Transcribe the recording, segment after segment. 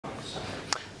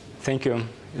Thank you.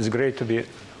 It's great to be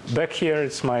back here.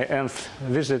 It's my nth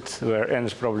visit, where n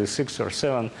is probably 6 or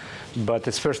 7. But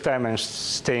it's first time I'm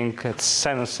staying at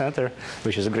Simon Center,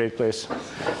 which is a great place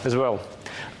as well.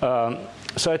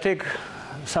 So I take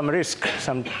some risk,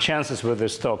 some chances with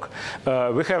this talk.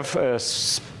 We have a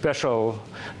special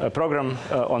program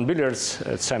on billiards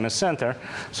at Simon Center,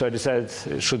 so I decided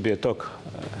it should be a talk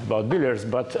about billiards.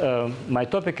 But my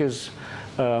topic is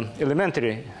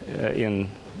elementary in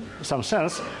some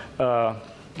sense,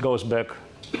 goes back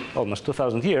almost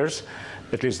 2,000 years,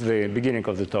 at least the beginning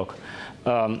of the talk.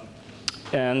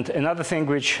 And another thing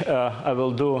which I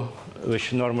will do,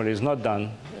 which normally is not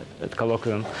done at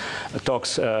Colloquium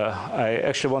talks, I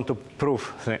actually want to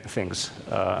prove things.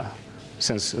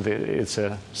 Since it's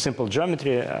a simple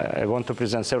geometry, I want to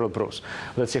present several proofs.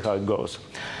 Let's see how it goes.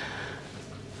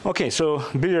 OK, so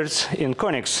billiards in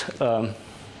conics.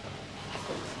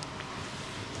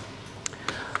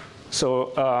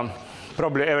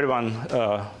 Probably everyone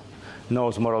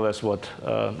knows more or less what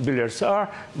billiards are,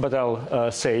 but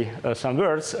I'll say some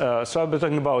words. So I'll be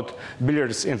talking about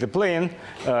billiards in the plane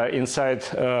inside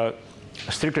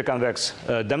strictly convex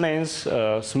domains,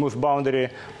 smooth boundary,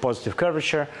 positive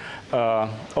curvature.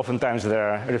 Oftentimes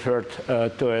they're referred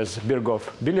to as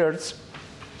Birkhoff billiards.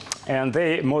 And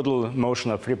they model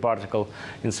motion of free particle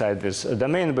inside this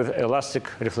domain with elastic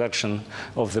reflection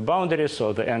of the boundary.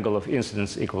 So the angle of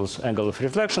incidence equals angle of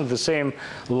reflection. The same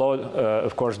law,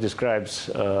 of course, describes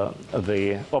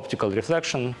the optical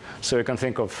reflection. So you can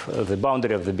think of the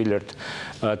boundary of the billiard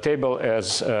table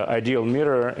as ideal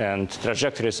mirror and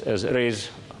trajectories as rays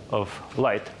of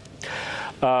light.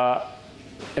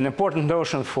 An important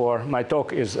notion for my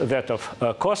talk is that of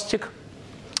caustic.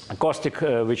 Caustic,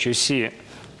 which you see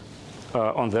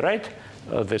on the right,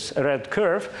 this red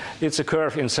curve, it's a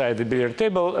curve inside the billiard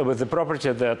table with the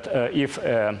property that if,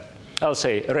 I'll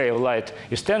say, ray of light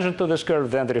is tangent to this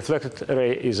curve, then the reflected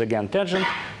ray is again tangent,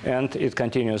 and it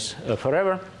continues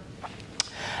forever.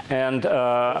 And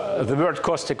the word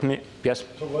caustic, yes?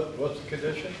 So what's the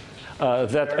condition?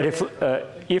 That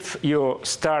if you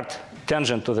start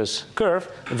tangent to this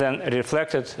curve, then a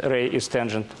reflected ray is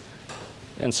tangent,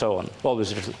 and so on,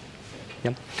 always.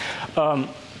 Yeah.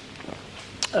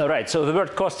 Right, so the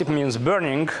word caustic means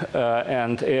burning,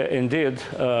 and indeed,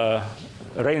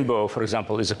 rainbow, for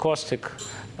example, is a caustic.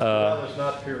 That is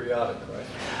not periodic,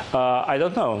 right? I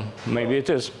don't know. Maybe it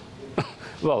is.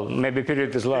 Well, maybe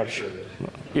period is large.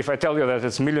 If I tell you that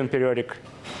it's million periodic,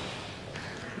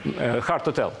 hard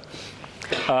to tell.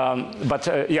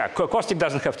 Yeah, caustic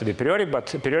doesn't have to be periodic,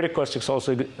 but periodic caustics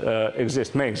also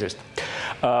may exist.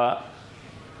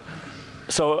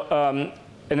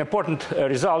 An important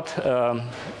result,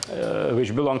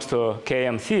 which belongs to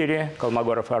KM theory,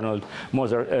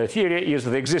 Kolmogorov-Arnold-Moser theory, is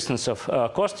the existence of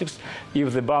caustics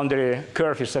if the boundary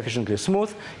curve is sufficiently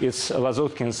smooth. It's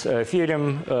Lazutkin's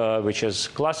theorem, which is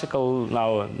classical,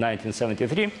 now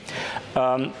 1973.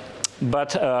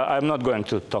 But I'm not going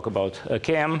to talk about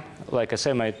KM. Like I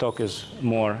say, my talk is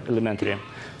more elementary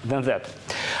than that.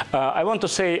 I want to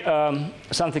say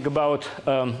something about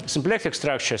symplectic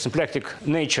structure, symplectic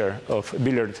nature of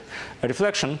billiard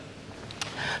reflection.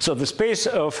 So the space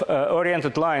of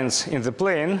oriented lines in the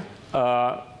plane,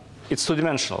 it's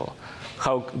two-dimensional.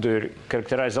 How do you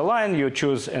characterize a line? You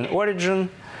choose an origin,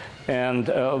 and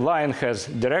a line has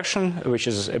direction, which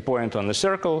is a point on the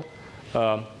circle.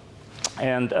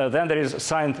 And then there is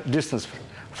assigned distance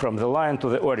from the line to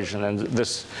the origin. And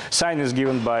this sign is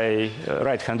given by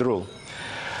right-hand rule.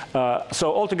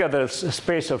 So altogether, the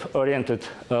space of oriented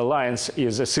lines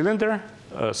is a cylinder,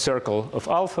 a circle of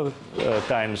alpha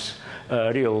times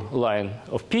a real line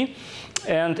of p.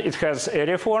 And it has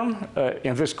area form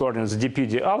in this coordinates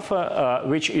dp alpha,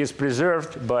 which is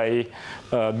preserved by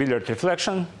billiard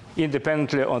reflection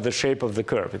independently on the shape of the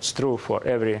curve. It's true for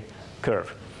every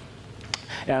curve.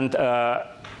 And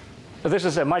this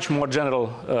is a much more general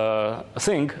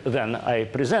thing than I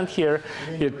present here.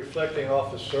 You mean reflecting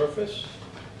off the surface,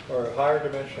 or a higher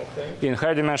dimensional thing? In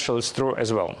higher dimensional, it's true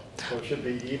as well. So it should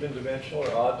be even dimensional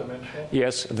or odd dimensional?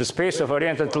 Yes, the space of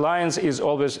oriented lines is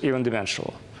always even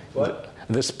dimensional. What?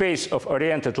 The space of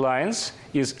oriented lines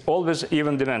is always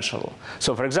even dimensional.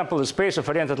 So, for example, the space of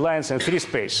oriented lines in 3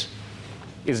 space,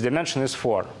 its dimension is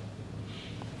 4.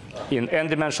 In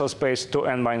n-dimensional space,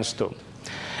 2n minus 2.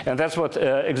 And that's what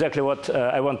exactly what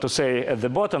I want to say at the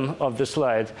bottom of the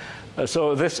slide.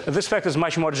 So this fact is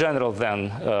much more general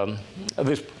than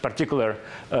this particular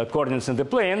coordinates in the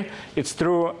plane. It's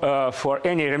true for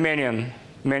any Riemannian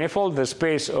manifold, the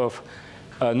space of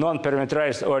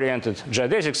non-parameterized oriented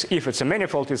geodesics. If it's a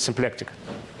manifold, it's symplectic.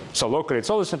 So locally, it's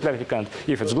always symplectic, and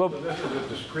if it's global. So this is a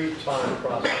discrete time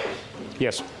process.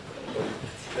 Yes.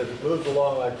 As it moves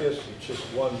along like this, it's just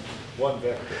one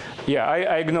vector. Yeah,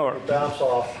 I ignore. You bounce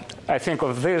off. I think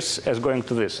of this as going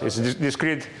to this. It's a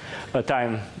discrete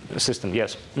time system,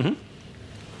 yes.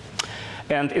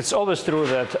 And it's always true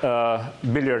that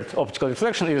billiard optical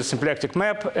reflection is a symplectic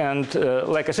map. And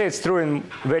like I say, it's true in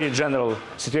very general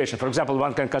situations. For example,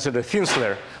 one can consider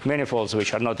Finsler manifolds,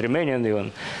 which are not Riemannian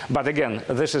even. But again,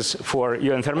 this is for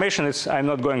your information. I'm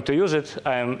not going to use it.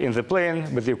 I'm in the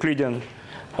plane with Euclidean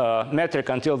metric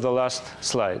until the last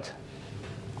slide.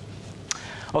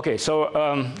 OK,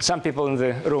 so some people in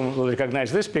the room will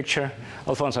recognize this picture.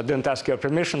 Alfonso, I didn't ask your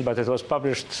permission, but it was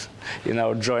published in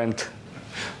our joint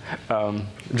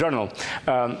journal.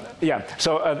 Yeah,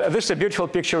 so this is a beautiful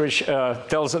picture which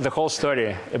tells the whole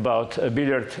story about a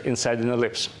billiard inside an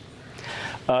ellipse.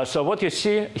 So what you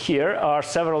see here are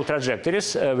several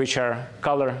trajectories which are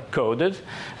color-coded.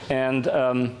 And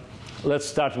let's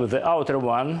start with the outer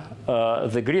one,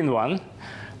 the green one.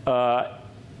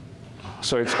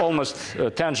 So it's almost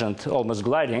tangent, almost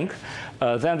gliding.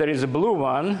 Then there is a blue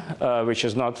one, which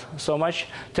is not so much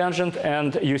tangent.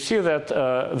 And you see that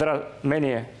there are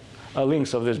many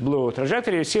links of this blue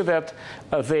trajectory. You see that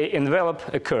they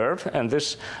envelop a curve. And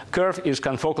this curve is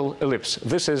confocal ellipse.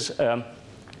 This is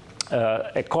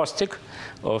a caustic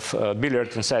of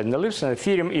billiard inside an ellipse. And the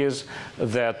theorem is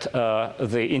that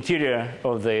the interior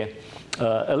of the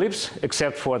ellipse,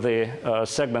 except for the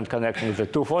segment connecting the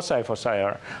two foci, foci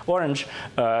are orange,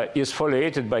 is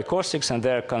foliated by caustics, and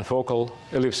they're confocal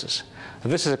ellipses.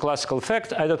 This is a classical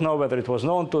fact. I don't know whether it was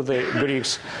known to the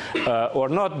Greeks or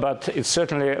not, but it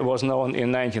certainly was known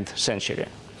in 19th century.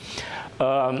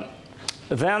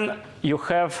 Then you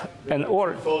have an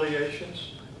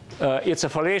Foliations? It's a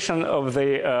foliation of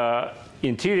the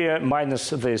interior minus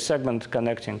the segment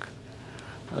connecting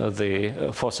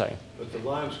the foci. But the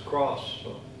lines cross,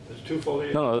 so there's two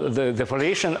foliations? No, the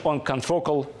foliation on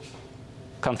confocal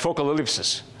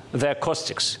ellipses. They're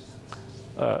caustics.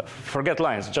 Forget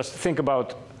lines. Just think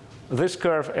about this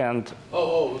curve and...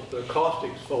 the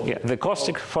caustics foliate. Yeah, the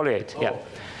caustic foliate, yeah.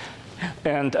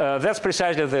 And that's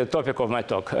precisely the topic of my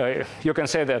talk. You can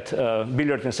say that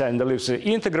billiard inside an ellipse is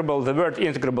integrable. The word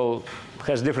integrable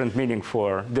has different meaning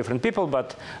for different people,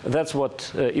 but that's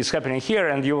what is happening here.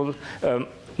 And you will,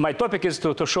 my topic is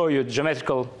to show you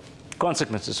geometrical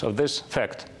consequences of this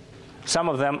fact. Some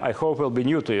of them, I hope, will be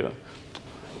new to you.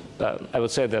 I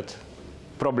would say that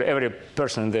probably every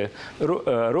person in the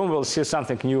room will see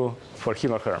something new for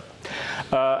him or her.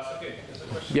 Okay, there's a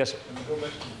question. Yes? Can we go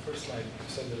back to the first slide? You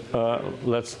said that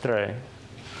Let's try.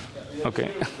 yeah,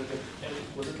 Okay.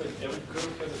 Was it like every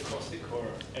curve has a caustic or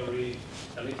every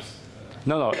ellipse?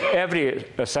 No. Every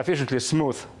sufficiently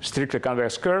smooth, strictly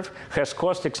convex curve has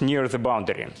caustics near the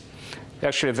boundary.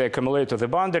 Actually, they accumulate to the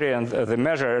boundary, and the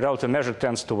relative measure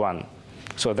tends to 1.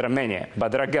 So there are many,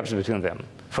 but there are gaps between them.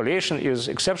 Foliation is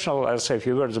exceptional. I'll say a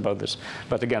few words about this.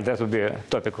 But again, that would be a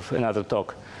topic of another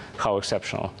talk, how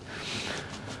exceptional.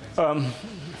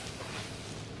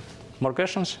 More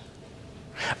questions?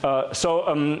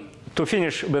 To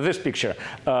finish with this picture,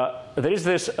 there is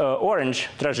this orange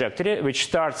trajectory which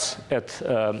starts at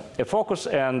a focus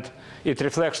and it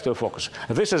reflects to a focus.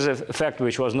 This is a fact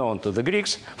which was known to the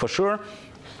Greeks, for sure.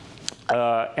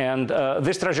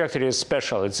 This trajectory is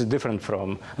special. It's different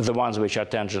from the ones which are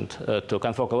tangent to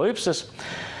confocal ellipses.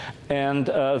 And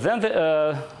then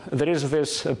there is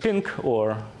this pink,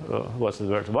 or what's the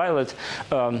word, violet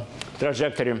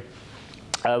trajectory,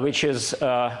 which is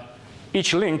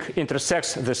each link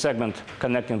intersects the segment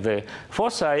connecting the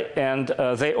foci, and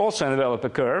they also envelop a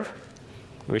curve,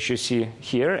 which you see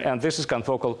here, and this is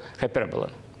confocal hyperbola.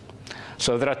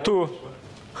 So there are two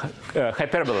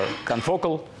hyperbola,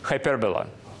 confocal hyperbola,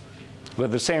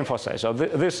 with the same foci. So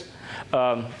this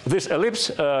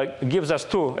ellipse gives us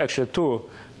two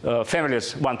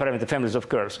families, one-parameter families of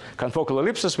curves: confocal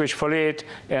ellipses, which foliate,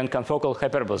 and confocal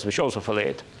hyperbolas, which also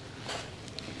foliate.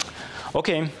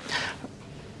 Okay.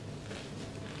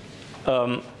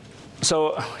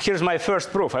 So here's my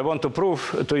first proof. I want to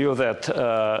prove to you that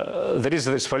there is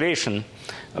this foliation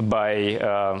by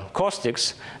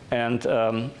caustics. And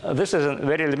this is a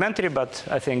very elementary, but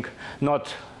I think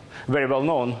not very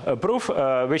well-known proof,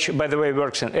 which, by the way,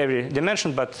 works in every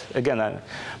dimension. But again,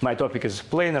 my topic is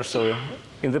planar, so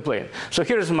in the plane. So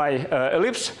here's my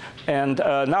ellipse. And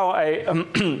now I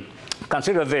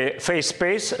consider the phase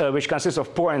space, which consists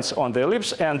of points on the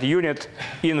ellipse and unit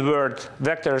inward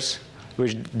vectors,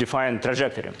 which define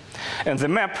trajectory. And the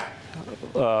map,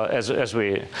 as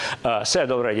we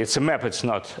said already, it's a map. It's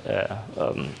not a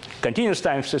continuous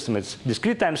time system. It's a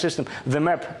discrete time system. The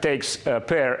map takes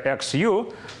pair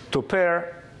xu to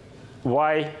pair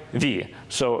yv.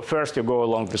 So first you go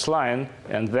along this line,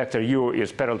 and vector u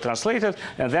is parallel translated,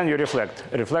 and then you reflect.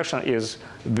 Reflection is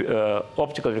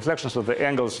optical reflection, so the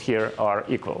angles here are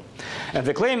equal. And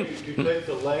the claim... Do you take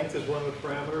the length as one of the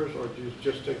parameters, or do you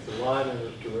just take the line and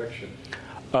the direction?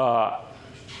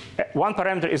 One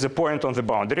parameter is a point on the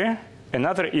boundary.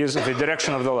 Another is the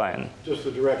direction of the line. Just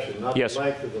the direction, not Yes. the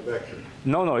length of the vector.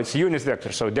 No, it's unit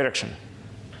vector, so direction.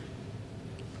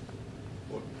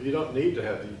 Well, you don't need to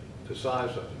have the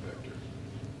size of the vector.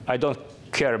 I don't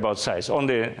care about size,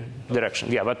 only direction.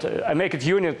 Yeah, but I make it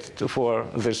unit for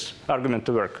this argument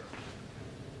to work.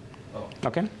 Oh.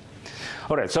 Okay?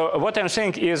 All right, so what I'm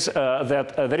saying is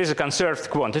that there is a conserved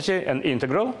quantity, an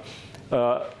integral.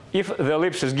 If the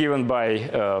ellipse is given by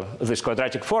this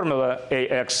quadratic formula,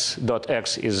 ax dot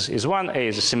x is 1, A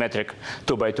is a symmetric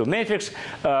 2 by 2 matrix,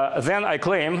 then I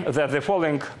claim that the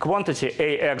following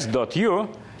quantity, ax dot u,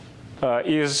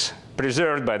 is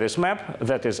preserved by this map.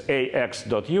 That is ax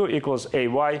dot u equals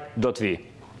ay dot v.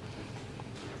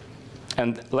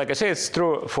 And like I say, it's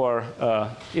true for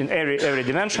in every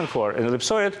dimension for an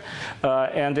ellipsoid.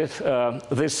 And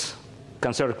this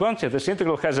conserved quantity, this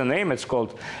integral has a name. It's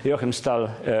called Joachim-Stahl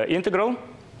integral.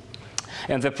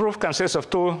 And the proof consists of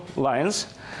two lines.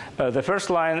 The first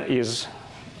line is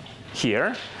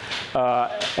here.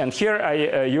 And here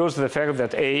I use the fact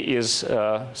that A is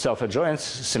self-adjoint,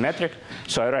 symmetric.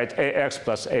 So I write ax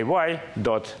plus ay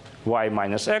dot y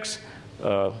minus x.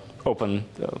 Open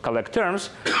collect terms.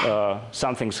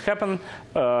 Some things happen.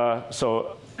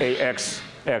 So ax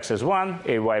is 1,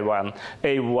 ay 1,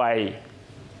 ay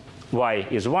y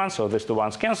is 1, so these two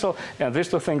ones cancel. And these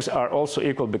two things are also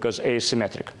equal because A is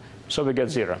symmetric. So we get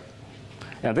 0.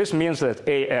 And this means that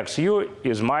axu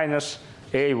is minus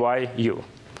ayu.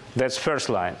 That's first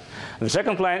line. The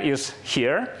second line is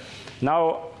here.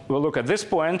 Now we'll look at this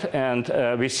point, and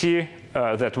we see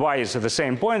that y is the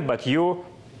same point, but u,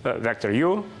 vector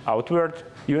u, outward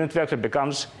unit vector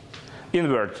becomes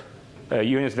inward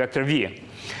unit vector v.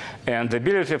 And the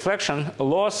billiard reflection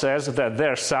law says that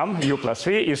their sum, u plus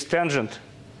v, is tangent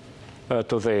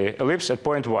to the ellipse at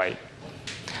point y.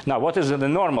 Now, what is the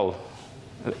normal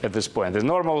at this point? The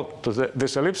normal to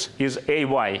this ellipse is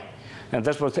ay. And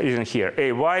that's what's written here.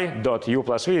 Ay dot u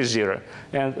plus v is 0.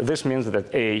 And this means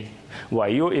that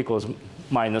ayu equals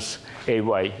minus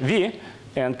ayv.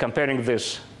 And comparing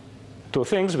these two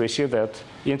things, we see that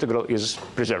integral is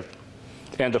preserved.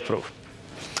 End of proof.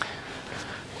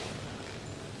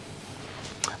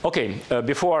 Okay,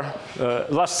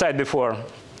 last slide before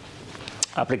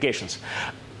applications.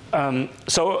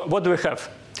 So what do we have?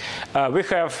 We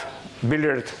have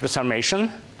billiard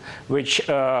transformation, which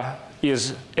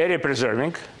is area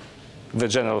preserving, the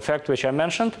general effect which I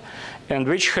mentioned, and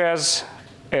which has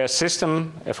a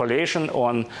system, a foliation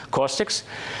on caustics.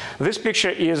 This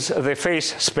picture is the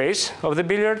face space of the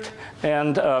billiard,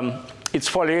 and it's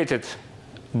foliated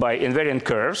by invariant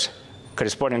curves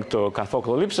corresponding to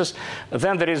confocal ellipses.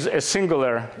 Then there is a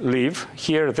singular leaf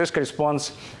here. This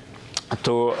corresponds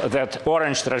to that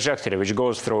orange trajectory which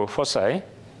goes through foci.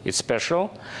 It's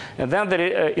special. And then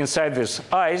inside these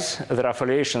eyes, there are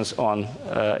foliations on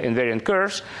invariant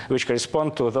curves which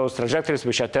correspond to those trajectories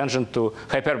which are tangent to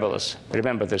hyperbolas.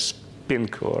 Remember this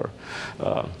pink or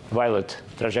violet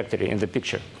trajectory in the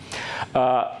picture.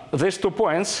 These 2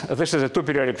 points, this is a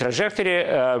 2-periodic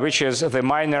trajectory, which is the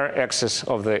minor axis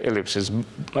of the ellipses,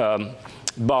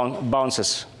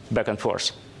 bounces back and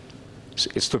forth.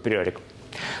 It's 2-periodic.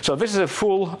 So this is a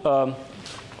full...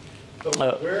 So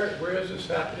where is this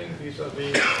happening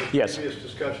vis-a-vis the Yes. previous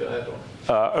discussion? I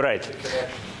don't Right.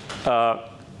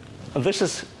 This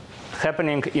is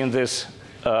happening in this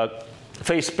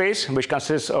phase space, which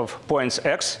consists of points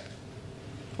x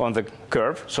on the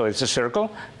curve, so it's a circle,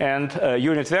 and a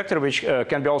unit vector, which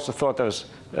can be also thought as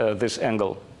this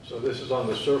angle. So this is on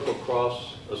the circle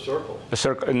cross a circle? A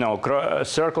circle, no, a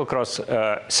circle cross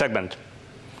segment.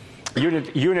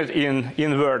 Unit in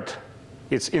inward,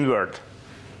 it's inward.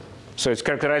 So it's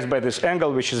characterized by this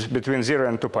angle, which is between 0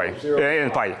 and 2 pi,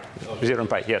 and pi, 0 and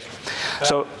pi, yes.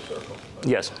 So,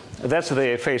 yes, that's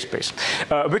the phase space.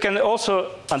 We can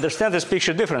also understand this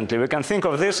picture differently. We can think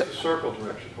of this. Circle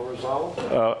direction,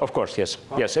 horizontal? Of course, yes,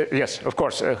 yes, of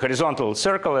course, horizontal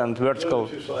circle and vertical.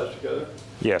 The two sides together?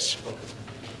 Yes. Okay.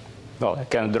 Well, I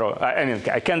can draw. I mean,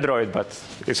 I can draw it, but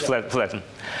it's flattened.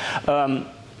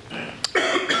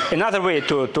 Another way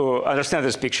to understand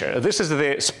this picture. This is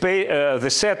the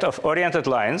set of oriented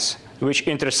lines which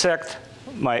intersect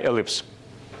my ellipse.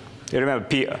 You remember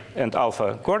p and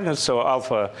alpha coordinates. So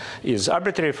alpha is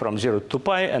arbitrary from 0 to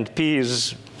pi, and p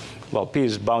is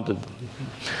bounded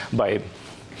by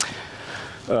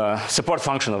support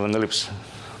function of an ellipse.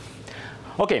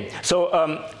 Okay,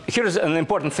 so here's an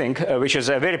important thing, which is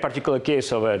a very particular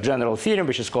case of a general theorem,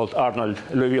 which is called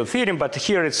Arnold-Liouville theorem, but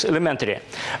here it's elementary.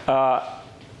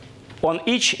 On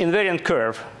each invariant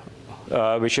curve,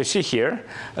 which you see here,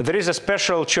 there is a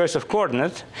special choice of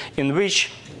coordinate in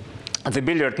which the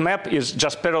billiard map is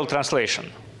just parallel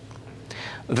translation.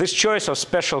 This choice of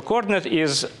special coordinate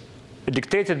is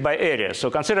dictated by area.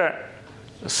 So consider,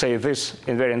 say, this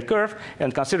invariant curve,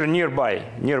 and consider nearby.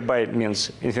 Nearby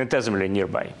means infinitesimally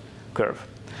nearby curve.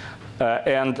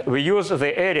 And we use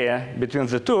the area between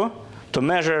the two to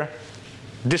measure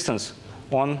distance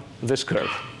on this curve.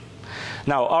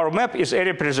 Now, our map is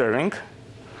area preserving,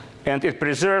 and it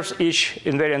preserves each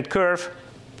invariant curve.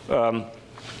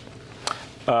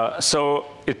 So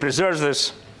it preserves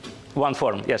this one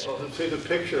form. Yes? Well, see the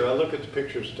picture, I look at the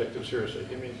pictures, take them seriously.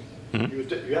 I mean,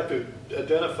 you have to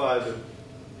identify the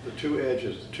two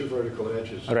edges, the two vertical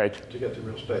edges, right, to get the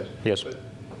real space. Yes. But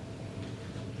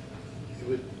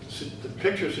the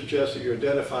picture suggests that you're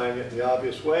identifying it in the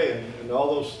obvious way, and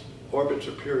all those orbits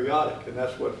are periodic, and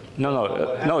that's what.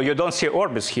 No, you don't see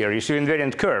orbits here. You see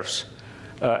invariant curves.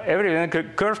 Every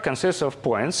invariant curve consists of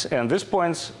points, and these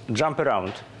points jump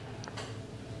around.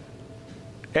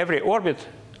 Every orbit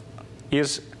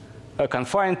is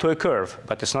confined to a curve,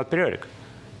 but it's not periodic.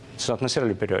 It's not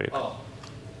necessarily periodic. Oh,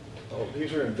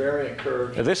 these are invariant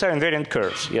curves. These are invariant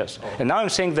curves, yes. Oh. And now I'm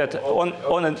saying that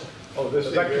on an... Oh, this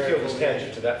the vector field is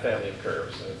tangent to that family of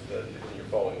curves when you're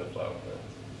following the flow.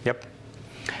 Yep.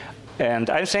 And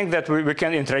I'm saying that we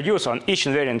can introduce on each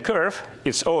invariant curve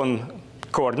its own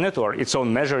coordinate, or its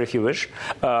own measure, if you wish,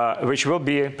 which will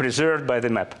be preserved by the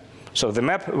map. So the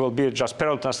map will be just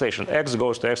parallel translation. X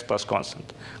goes to x plus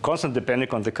constant. Constant depending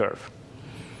on the curve.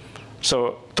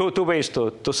 So two ways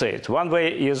to say it. One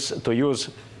way is to use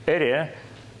area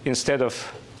instead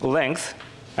of length.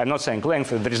 I'm not saying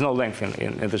length. There is no length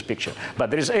in this picture. But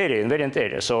there is area, invariant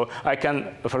area. So I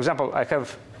can, for example, I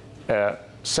have a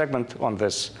segment on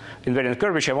this invariant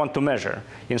curve which I want to measure.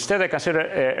 Instead, I consider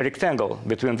a rectangle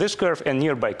between this curve and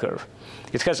nearby curve.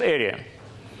 It has area.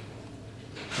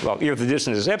 Well, if the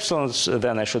distance is epsilon,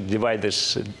 then I should divide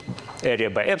this area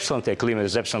by epsilon, take limit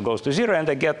as epsilon goes to 0, and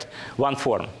I get one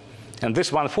form. And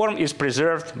this one form is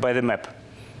preserved by the map,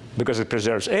 because it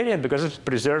preserves area, and because it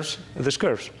preserves these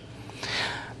curves.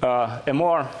 A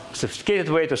more sophisticated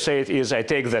way to say it is I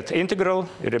take that integral,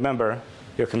 you remember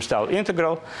Joachim-Stahl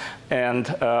integral, and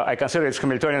I consider its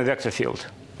Hamiltonian vector field.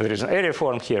 There is an area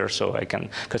form here, so I can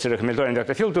consider Hamiltonian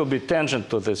vector field will be tangent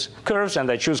to these curves,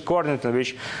 and I choose coordinate in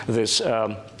which this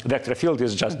vector field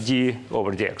is just d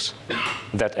over dx.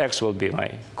 That x will be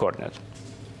my coordinate.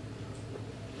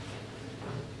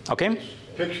 Okay?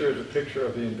 Picture is a picture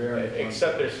of the invariant.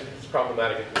 Except it's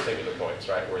problematic at the singular points,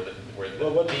 right? Where the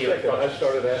well, what's the second? I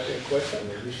started asking a question,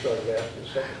 and you started asking the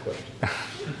second question.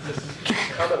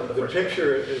 The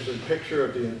picture is a picture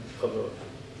of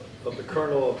the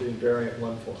kernel of the invariant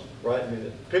one form, right? I mean,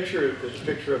 the picture is a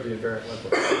picture of the invariant one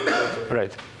form.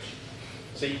 Right.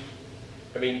 See,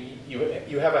 I mean,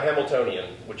 you have a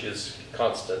Hamiltonian, which is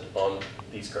constant on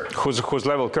these curves. Whose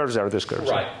level curves are these curves?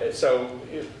 Right. And so,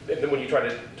 and then when you try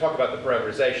to talk about the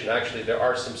parameterization, actually there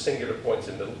are some singular points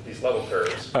in these level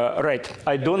curves. Right.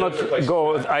 I don't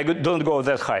go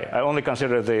that high. I only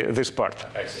consider this part.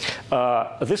 I see.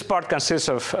 This part consists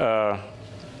of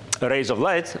rays of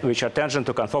light, which are tangent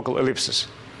to confocal ellipses.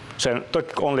 So I'm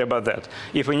talking only about that.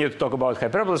 If we need to talk about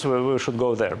hyperbolas, we should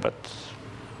go there. But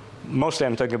mostly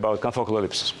I'm talking about confocal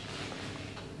ellipses.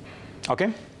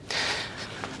 OK?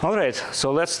 All right.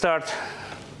 So let's start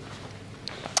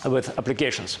with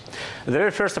applications. The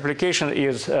very first application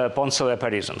is Poncelet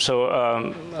Porism. So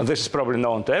this is probably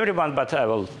known to everyone, but I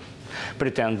will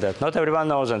pretend that not everyone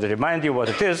knows and remind you what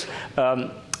it is.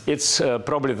 It's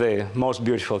probably the most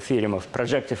beautiful theorem of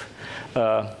projective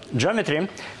geometry.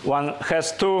 One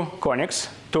has two conics,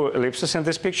 two ellipses in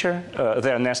this picture.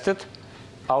 They are nested,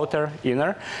 outer,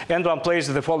 inner. And one plays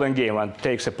the following game. One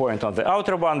takes a point on the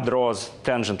outer one, draws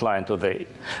tangent line to the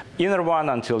inner one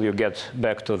until you get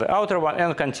back to the outer one,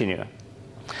 and continue.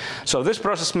 So this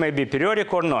process may be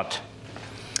periodic or not.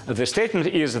 The statement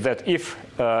is that if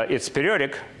it's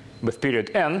periodic with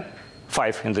period n,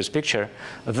 5 in this picture,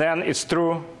 then it's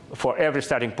true for every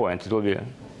starting point. It will be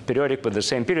periodic with the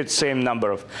same period, same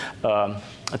number of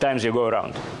times you go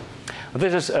around.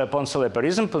 This is Poncelet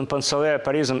Porism. Poncelet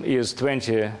Porism is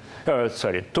 200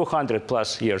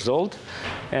 plus years old.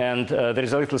 And there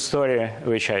is a little story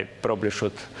which I probably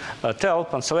should tell.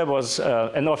 Poncelet was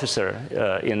an officer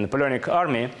in the Napoleonic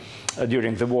army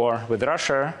during the war with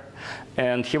Russia.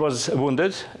 and he was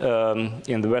wounded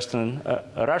in the Western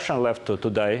Russia and left to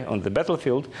die on the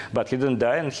battlefield, but he didn't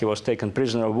die, and he was taken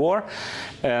prisoner of war.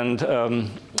 And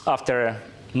after a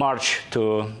march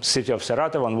to city of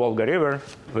Saratov on Volga River,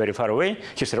 very far away,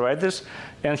 he survived this,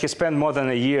 and he spent more than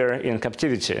a year in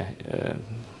captivity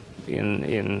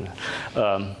in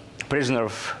prisoner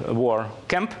of war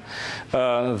camp.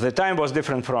 The time was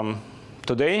different from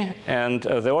today, and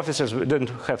the officers didn't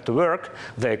have to work.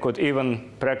 They could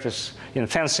even practice in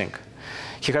fencing.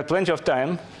 He had plenty of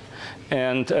time,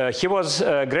 and he was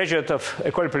a graduate of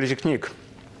École Polytechnique,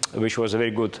 which was a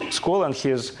very good school, and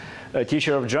his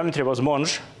teacher of geometry was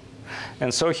Monge.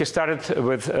 And so he started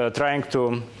with trying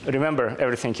to remember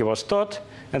everything he was taught,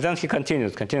 and then he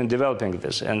continued developing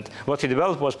this. And what he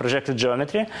developed was projective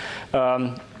geometry.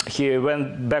 He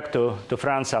went back to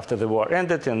France after the war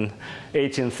ended in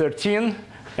 1813,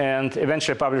 and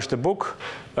eventually published a book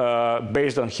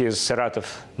based on his Saratov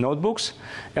notebooks.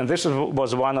 And this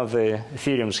was one of the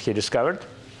theorems he discovered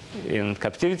in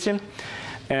captivity.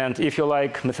 And if you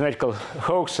like mathematical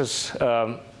hoaxes,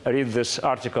 read this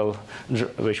article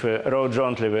which we wrote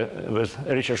jointly with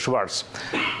Richard Schwartz.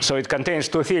 So it contains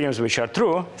two theorems which are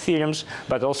true theorems,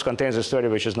 but also contains a story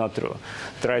which is not true.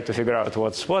 Try to figure out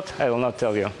what's what. I will not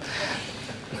tell you.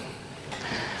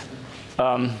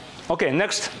 OK,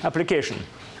 next application.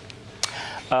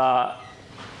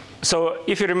 So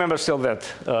if you remember still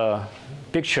that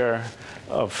picture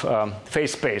of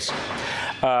phase space,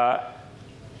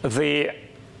 the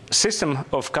system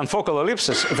of confocal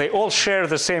ellipses, they all share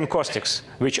the same caustics,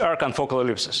 which are confocal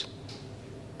ellipses.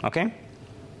 OK?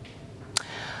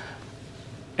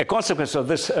 A consequence of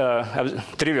this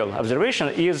trivial observation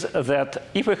is that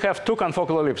if we have two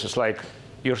confocal ellipses, like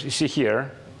you see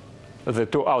here, the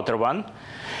two outer one,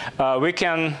 we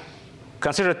can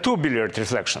consider two billiard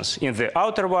reflections in the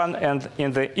outer one and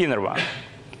in the inner one.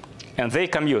 And they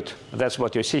commute. That's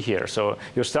what you see here. So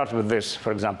you start with this,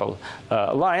 for example,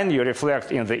 line. You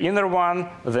reflect in the inner one,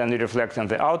 then you reflect in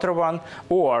the outer one.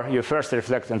 Or you first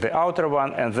reflect in the outer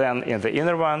one, and then in the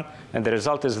inner one. And the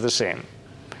result is the same.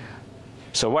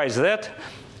 So why is that?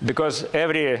 Because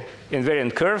every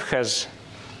invariant curve has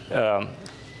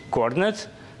coordinate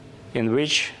in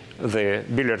which the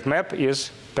billiard map is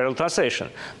parallel translation.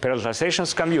 Parallel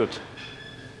translations commute.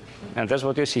 And that's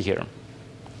what you see here.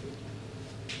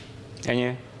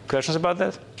 Any questions about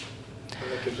that?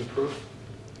 That gives a proof?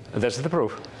 That's the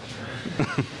proof.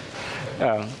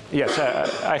 Yes,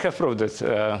 I have proved it.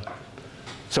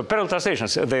 So parallel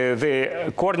translations,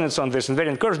 the coordinates on this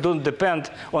invariant curve don't depend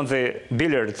on the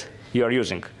billiard you are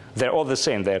using. They're all the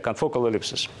same. They're confocal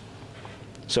ellipses.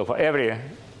 So for every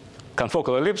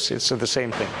confocal ellipse, it's the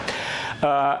same thing.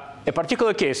 A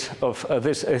particular case of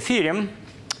this theorem,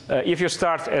 if you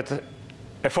start at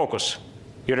a focus,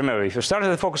 you remember, if you start at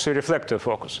a focus, you reflect to a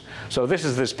focus. So this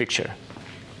is this picture.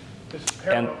 This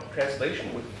parallel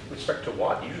translation with respect to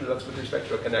what? Usually that's with respect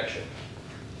to a connection.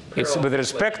 It's with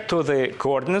respect to the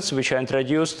coordinates which are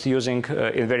introduced using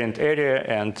invariant area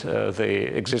and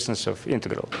the existence of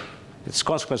integral. It's a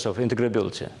consequence of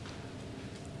integrability.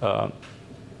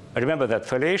 Remember that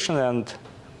foliation and,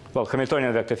 well,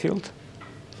 Hamiltonian vector field.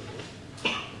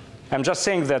 I'm just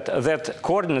saying that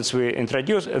coordinates we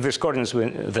introduced, these coordinates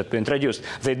that we introduced,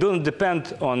 they don't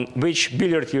depend on which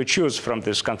billiard you choose from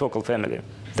this confocal family.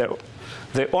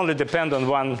 They only depend on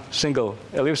one single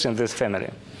ellipse in this family.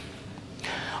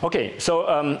 OK, so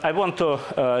I want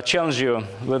to challenge you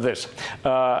with this.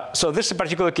 So this is a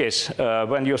particular case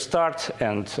when you start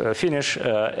and finish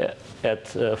at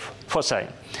foci.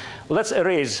 Let's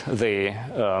erase the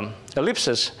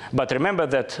ellipses, but remember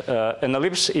that an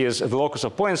ellipse is the locus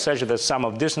of points such that sum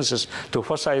of distances to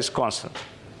foci is constant.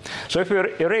 So if we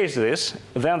erase this,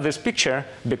 then this picture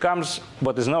becomes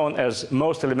what is known as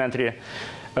most elementary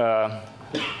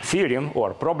theorem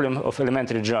or problem of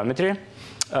elementary geometry.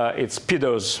 It's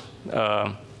Pido's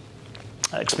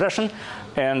expression,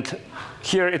 and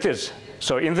here it is.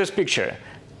 So in this picture,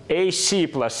 AC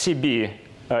plus CB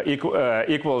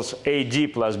equals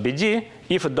AD plus BD,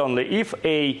 if and only if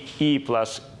AE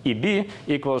plus EB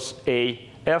equals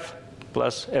AF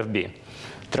plus FB.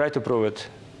 Try to prove it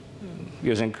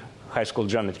using high school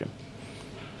geometry.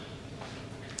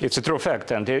 It's a true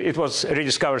fact, and it was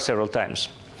rediscovered several times.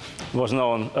 It was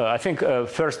known, I think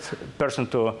first person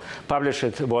to publish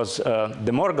it was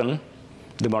De Morgan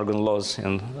laws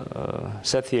in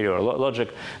set theory or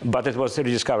logic, but it was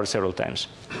rediscovered several times.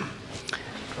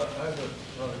 I have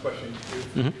another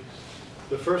question.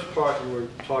 The first part you were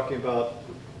talking about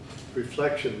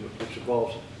reflection, which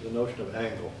involves the notion of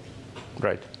angle.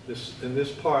 Right. In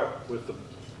this part with the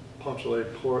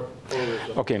Poncelet Porism,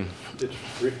 okay. it's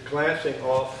glancing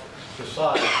off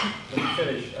decide, let me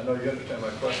finish, I know you understand my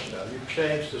question now. You've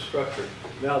changed the structure.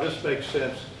 Now this makes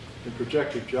sense in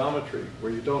projective geometry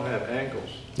where you don't have angles.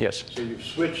 Yes. So you've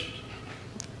switched.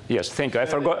 Yes, thank you. I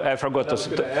forgot to. I was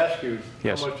going to ask you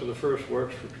yes. how much of the first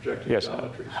works for projective yes.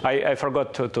 geometry. I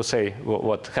forgot to say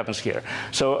what happens here.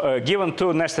 So given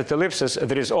two nested ellipses,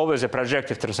 there is always a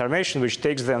projective transformation which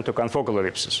takes them to confocal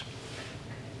ellipses.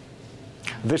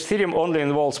 This theorem only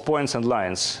involves points and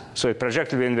lines, so it's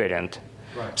projectively invariant.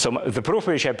 Right. So the proof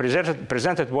which I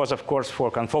presented was, of course,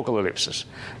 for confocal ellipses.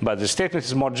 But the statement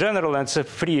is more general, and it's a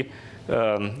free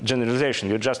generalization.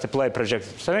 You just apply projective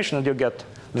transformation, and you get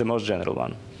the most general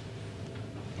one.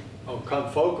 Oh,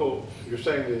 confocal, you're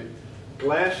saying the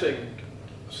glancing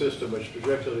system, which is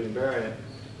projectively invariant,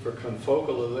 for confocal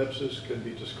ellipses can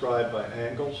be described by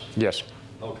angles? Yes.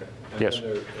 Okay. And yes.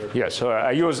 they're yes. So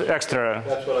I use extra.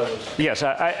 That's what I was. Yes.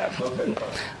 Okay.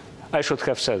 I should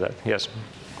have said that. Yes.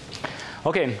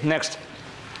 Okay. Next,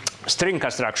 string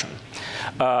construction.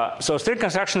 So string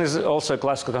construction is also a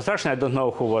classical construction. I don't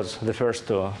know who was the first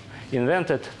to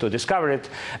invent it, to discover it.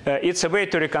 It's a way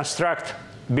to reconstruct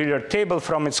billiard table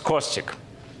from its caustic.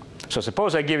 So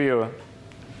suppose I give you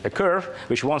a curve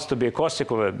which wants to be a caustic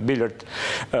of a billiard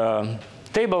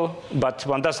table, but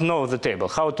one doesn't know the table,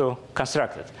 how to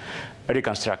construct it,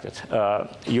 reconstruct it.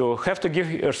 You have to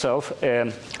give yourself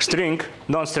a string,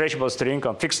 non-stretchable string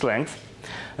of fixed length,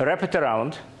 wrap it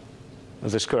around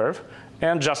this curve,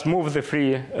 and just move the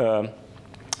free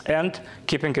end,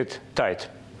 keeping it tight.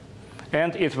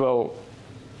 And it will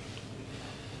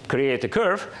create a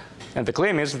curve. And the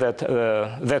claim is that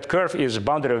that curve is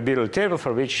boundary of billiard table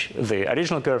for which the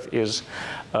original curve is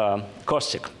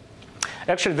caustic.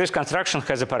 Actually, this construction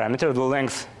has a parameter, the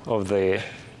length of the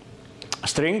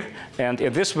string. And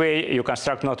in this way, you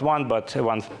construct not one, but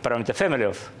one parameter family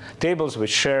of tables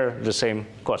which share the same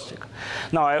caustic.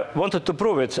 Now, I wanted to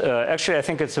prove it. Actually, I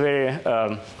think it's very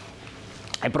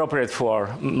appropriate for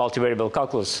multivariable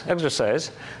calculus exercise.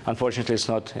 Unfortunately, it's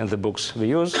not in the books we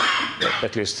use,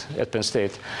 at least at Penn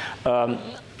State.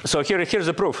 So here's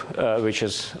the proof, which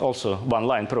is also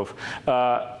one-line proof.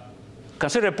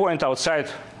 Consider a point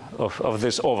outside of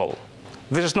this oval.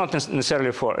 This is not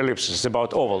necessarily for ellipses. It's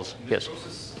about ovals. In this yes.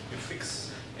 process, you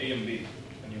fix A and B,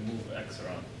 and you move X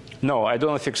around. No, I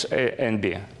don't fix A and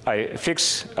B. I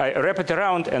wrap it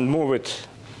around and move it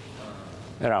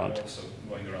around. Also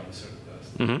going around the circle.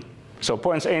 Mm-hmm. So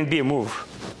points A and B move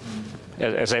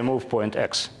as I move point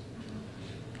X.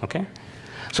 Okay?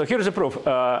 So here's the proof.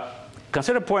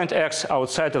 Consider point X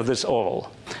outside of this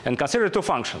oval. And consider two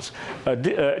functions.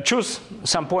 Choose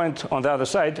some point on the other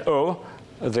side, O.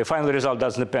 The final result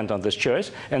doesn't depend on this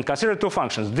choice. And consider two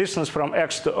functions. Distance from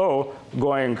X to O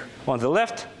going on the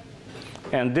left,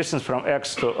 and distance from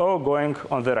X to O going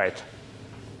on the right.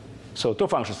 So two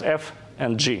functions, F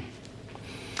and G.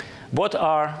 What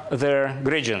are their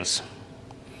gradients?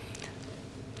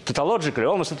 Tautologically,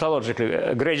 almost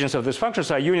tautologically, gradients of these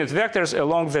functions are unit vectors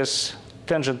along this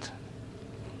tangent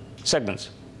segments,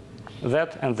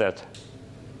 that and that.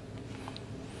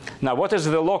 Now, what is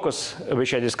the locus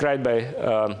which I described by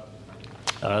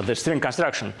the string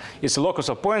construction? It's a locus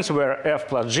of points where F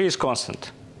plus G is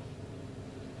constant.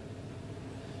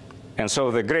 And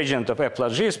so the gradient of F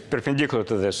plus G is perpendicular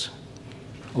to this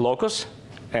locus.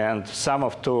 And sum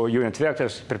of two unit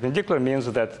vectors perpendicular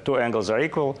means that two angles are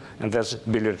equal, and that's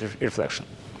billiard reflection.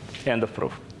 End of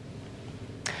proof.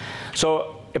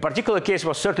 So a particular case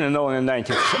was certainly known in the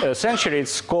 19th century.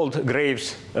 It's called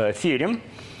Graves' theorem.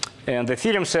 And the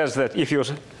theorem says that if you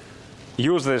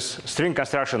use this string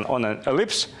construction on an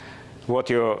ellipse, what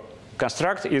you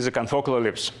construct is a confocal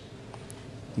ellipse.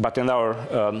 But in our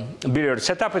billiard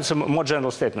setup, it's a more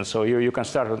general statement. So you can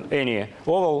start on any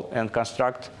oval and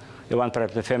construct a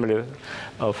one-parameter family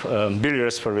of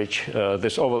billiards for which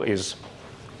this oval is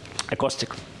a caustic.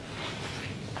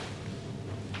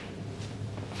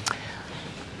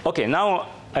 OK, now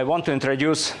I want to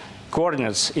introduce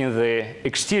coordinates in the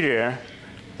exterior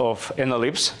of an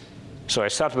ellipse. So I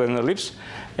start with an ellipse.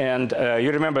 And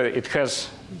you remember it has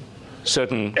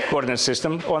certain coordinate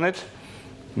system on it,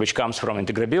 which comes from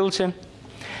integrability.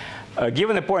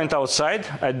 Given a point outside,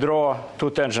 I draw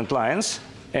two tangent lines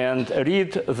and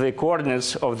read the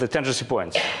coordinates of the tangency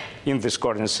points in this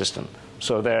coordinate system.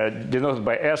 So they're denoted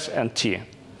by S and T.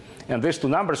 And these two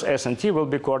numbers, S and T, will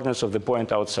be coordinates of the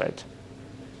point outside.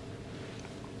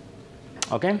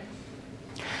 OK?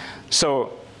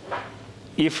 So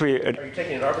if we... Are you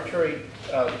taking an arbitrary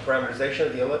parameterization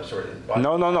of the ellipse? Or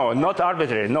no, not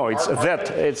arbitrary. No, it's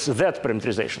that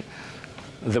parameterization.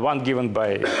 The one given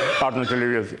by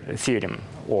Arnold-Liouville theorem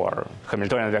or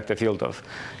Hamiltonian vector field of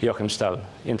Joachim Stahl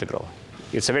integral.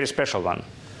 It's a very special one.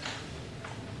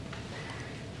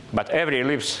 But every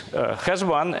ellipse has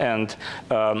one, and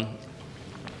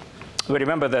we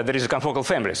remember that there is a confocal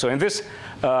family. So in this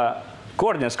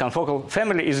coordinates, confocal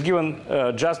family is given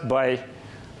just by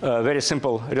a very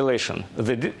simple relation.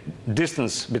 The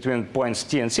distance between points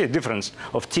T and C, difference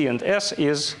of T and S,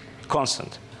 is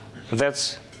constant.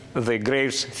 That's the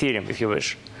Graves theorem, if you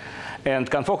wish. And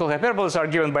confocal hyperbolas are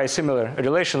given by a similar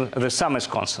relation. The sum is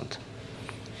constant.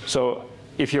 So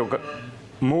if you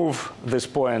move this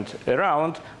point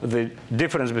around, the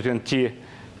difference between T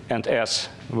and S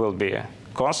will be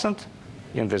constant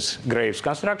in this Graves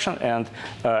construction. And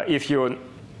if you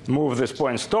move these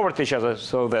points toward each other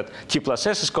so that T plus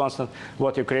S is constant,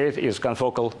 what you create is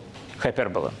confocal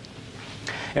hyperbola.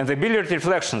 And the billiard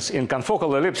reflections in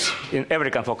confocal ellipse, in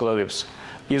every confocal ellipse,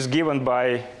 is given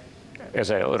by, as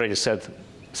I already said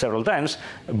several times,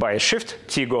 by a shift.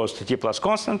 T goes to T plus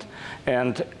constant,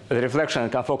 and the reflection in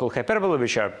confocal hyperbola,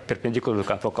 which are perpendicular to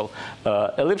confocal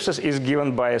ellipses, is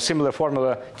given by a similar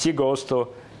formula. T goes to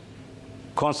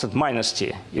constant minus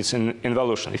T. It's in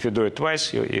involution. If you do it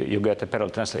twice, you get a parallel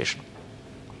translation.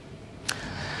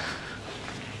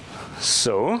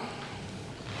 So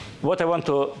what I want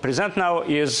to present now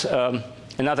is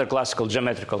another classical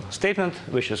geometrical statement,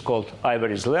 which is called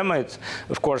Ivory's lemma. It,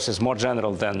 of course, is more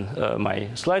general than my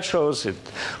slide shows. It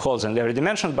holds in every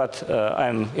dimension, but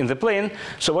I'm in the plane.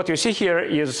 So what you see here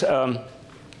is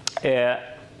a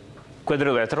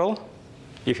quadrilateral,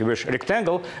 if you wish,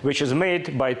 rectangle, which is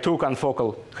made by two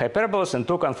confocal hyperbolas and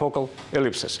two confocal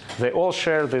ellipses. They all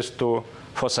share these two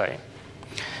foci.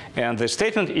 And the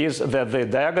statement is that the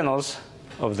diagonals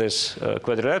of this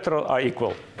quadrilateral are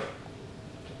equal.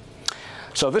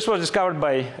 So this was discovered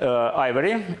by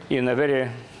Ivory in a very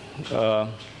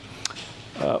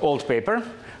old paper,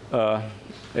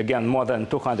 again, more than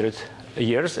 200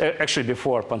 years, actually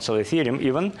before Poncelet theorem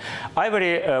even.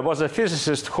 Ivory was a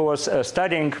physicist who was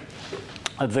studying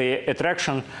the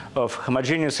attraction of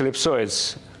homogeneous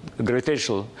ellipsoids,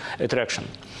 gravitational attraction.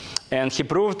 And he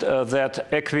proved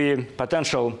that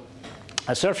equipotential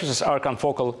surfaces are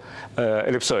confocal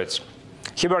ellipsoids.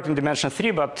 He worked in dimension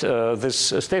 3, but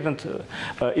this statement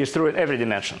is true in every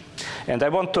dimension. And I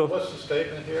want to... What's the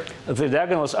statement here? The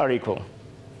diagonals are equal.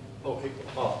 Oh, equal.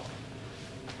 Oh.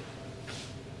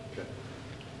 Okay.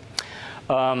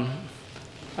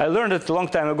 I learned it a long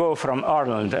time ago from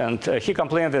Arnold, and he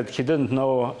complained that he didn't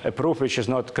know a proof which is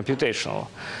not computational.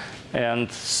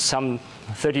 And some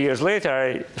 30 years later,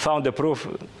 I found a proof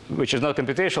which is not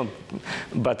computational,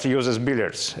 but uses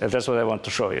billiards. And that's what I want to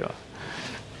show you.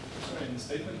 So in the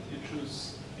statement, you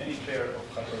choose any pair of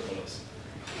hyperbolas.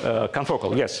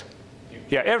 Confocal, yes.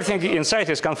 Yeah, everything inside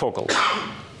is confocal.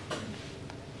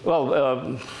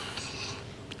 Well,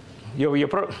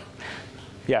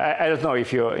 yeah, I don't know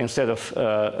if you, instead of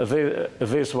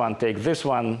this one, take this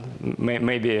one,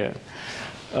 maybe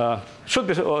should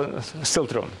be still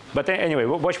true. But anyway,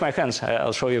 watch my hands.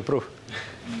 I'll show you proof.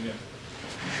 Yeah.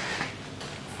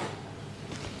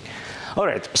 All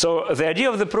right, so the idea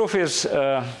of the proof is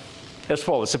as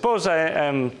follows. Suppose I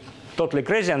am totally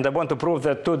crazy and I want to prove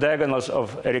that two diagonals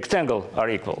of a rectangle are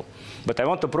equal. But I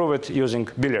want to prove it using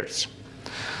billiards.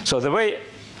 So the way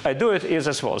I do it is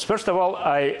as follows. First of all,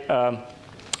 I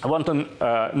want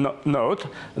to note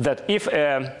that if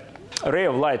a ray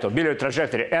of light or billiard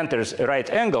trajectory enters a right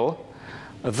angle,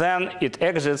 then it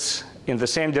exits in the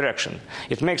same direction.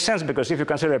 It makes sense because if you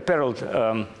consider a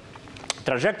parallel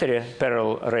trajectory,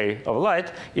 parallel ray of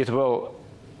light, it will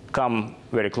come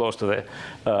very close to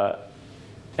the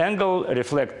angle,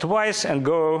 reflect twice, and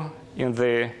go in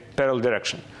the parallel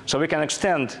direction. So we can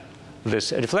extend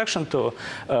this reflection to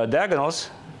diagonals,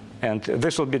 and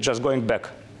this will be just going back.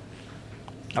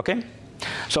 Okay?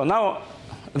 So now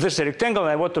this is a rectangle,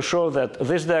 and I want to show that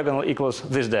this diagonal equals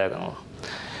this diagonal.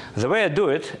 The way I do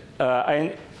it,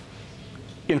 I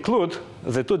include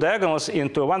the two diagonals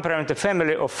into a one-parameter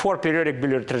family of 4 periodic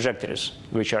billiard trajectories,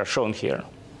 which are shown here.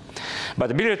 But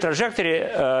the billiard trajectory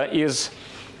is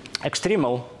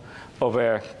extremal of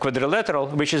a quadrilateral,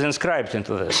 which is inscribed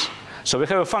into this. So we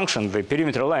have a function, the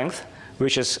perimeter length,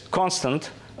 which is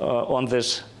constant on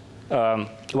this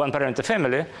one-parameter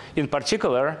family. In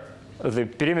particular, the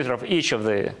perimeter of each of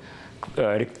the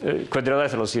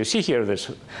quadrilaterals you see here,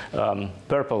 this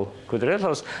purple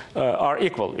quadrilaterals, are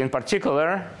equal. In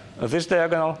particular, this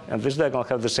diagonal and this diagonal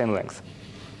have the same length.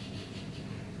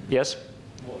 Yes?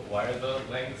 Why are the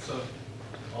lengths of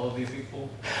all of these equal?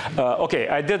 OK,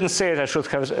 I didn't say it. I should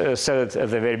have said it at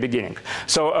the very beginning.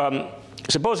 So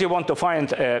suppose you want to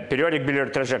find a periodic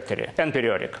billiard trajectory,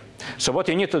 n-periodic. So what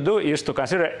you need to do is to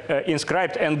consider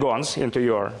inscribed n-gons into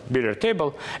your billiard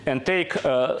table and take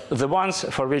the ones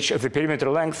for which the perimeter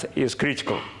length is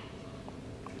critical.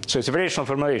 So it's a variational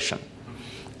formulation.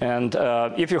 And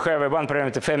if you have a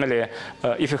one-parameter family,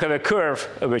 if you have a curve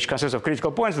which consists of critical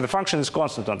points, the function is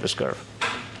constant on this curve.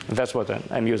 That's what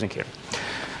I'm using here.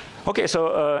 OK,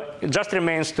 so it just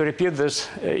remains to repeat this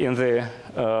in the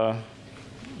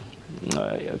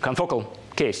confocal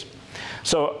case.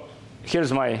 So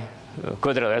here's my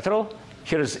quadrilateral.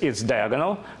 Here's its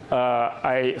diagonal.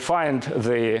 I find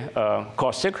the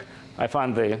caustic. I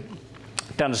find the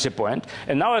tendency point.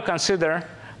 And now I consider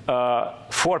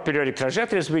 4 periodic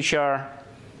trajectories which are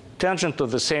tangent to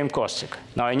the same caustic.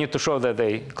 Now I need to show that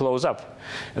they close up.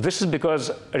 This is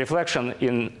because reflection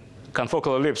in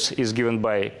confocal ellipse is given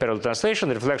by parallel translation.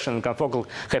 Reflection in confocal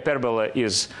hyperbola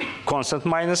is constant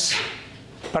minus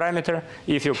parameter.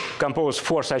 If you compose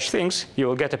 4 such things, you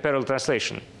will get a parallel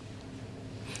translation.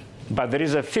 But there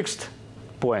is a fixed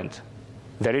point,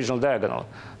 the original diagonal.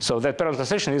 So that parallel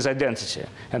translation is identity.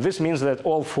 And this means that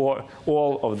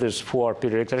all of these 4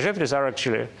 periodic trajectories are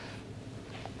actually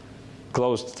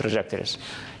closed trajectories.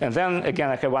 And then, again,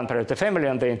 I have one parameter family,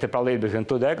 and they interpolate between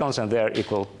 2 diagonals, and they are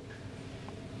equal.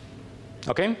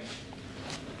 OK?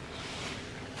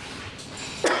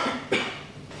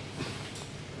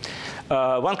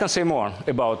 One can say more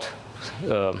about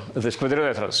these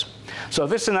quadrilaterals. So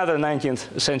this is another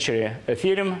 19th century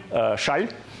theorem, Schall.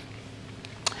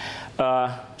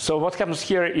 So what happens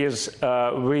here is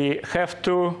we have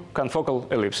 2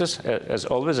 confocal ellipses, as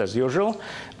always, as usual.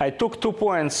 I took 2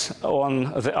 points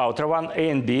on the outer one, A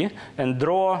and B, and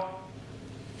draw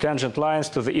tangent lines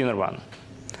to the inner one.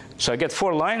 So I get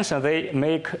 4 lines, and they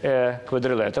make a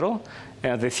quadrilateral.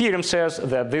 And the theorem says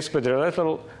that this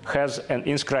quadrilateral has an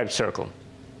inscribed circle.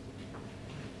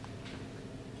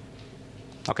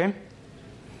 OK?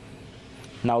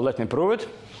 Now let me prove it.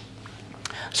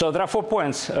 So there are 4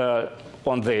 points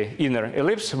on the inner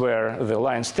ellipse where the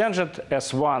line's tangent,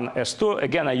 S1, S2.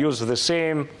 Again, I use the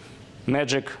same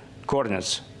magic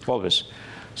coordinates always.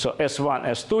 So S1,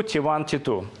 S2, T1,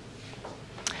 T2.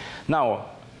 Now,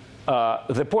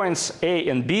 the points A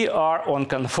and B are on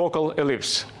confocal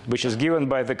ellipse, which is given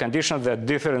by the condition that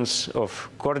difference of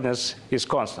coordinates is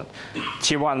constant.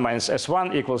 T1 minus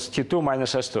S1 equals T2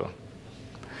 minus S2.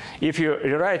 If you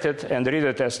rewrite it and read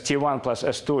it as T1 plus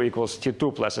S2 equals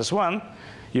T2 plus S1,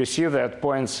 you see that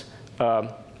points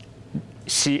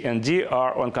C and D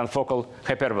are on confocal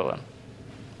hyperbola.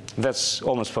 That's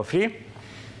almost for free.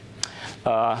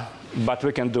 But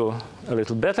we can do a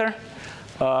little better.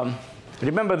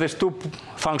 Remember these 2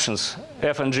 functions,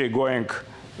 f and g, going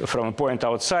from a point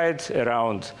outside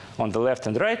around on the left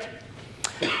and right.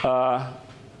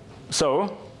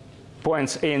 So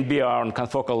points A and B are on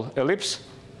confocal ellipse.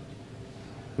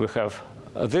 We have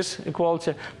this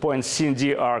equality. Points C and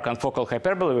D are confocal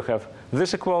hyperbola. We have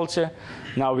this equality.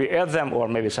 Now we add them, or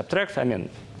maybe subtract,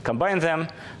 combine them,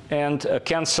 and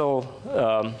cancel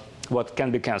what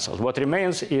can be canceled. What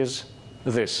remains is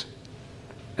this.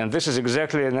 And this is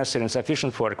exactly necessary and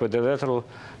sufficient for a quadrilateral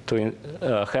to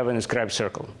have an inscribed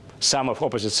circle. Sum of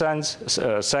opposite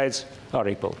sides are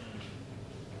equal.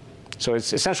 So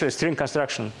it's essentially a string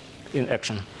construction in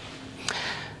action.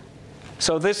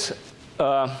 So this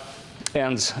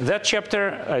ends that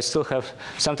chapter. I still have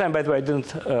some time. By the way, I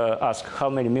didn't ask how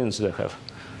many minutes do I have.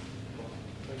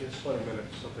 I guess 20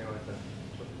 minutes, something like that.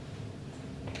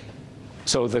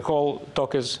 So the whole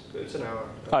talk is? It's an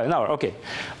hour. An hour, OK.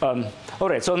 All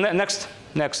right, so next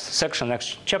section,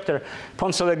 next chapter,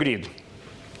 Poncelet Grid.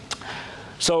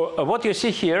 So what you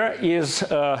see here is,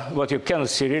 what you can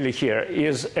see really here,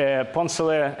 is a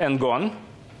Poncelet n-gon,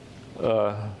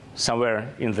 somewhere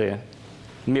in the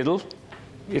middle.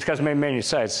 It has many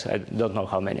sides. I don't know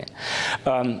how many.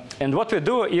 And what we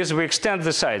do is we extend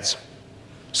the sides.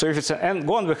 So if it's an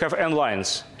n-gon, we have n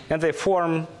lines. And they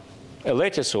form a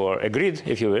lattice or a grid,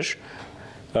 if you wish.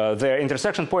 Their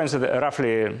intersection points are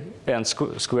roughly n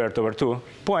squared over 2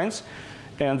 points.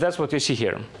 And that's what you see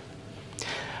here.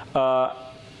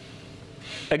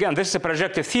 Again, this is a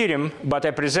projective theorem, but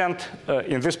I present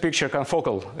in this picture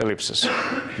confocal ellipses.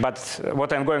 But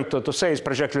what I'm going to say is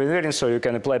projective invariance, so you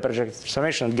can apply projective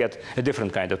summation and get a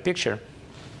different kind of picture.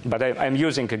 But I'm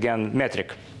using, again,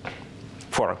 metric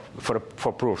for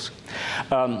proofs.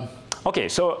 OK,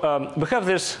 so we have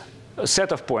this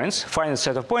set of points, finite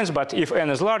set of points. But if n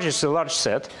is large, it's a large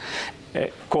set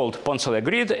called Poncelet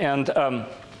Grid. And sorry,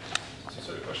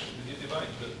 question. Did you divide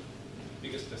the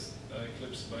biggest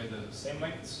ellipse by the same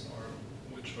lengths? Or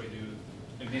which way do you,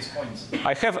 in these points?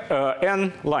 I have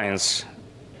n lines,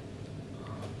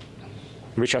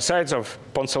 which are sides of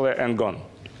Poncelet n-gon.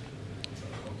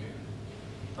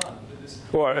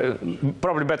 Okay. Or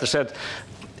probably better said,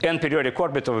 n periodic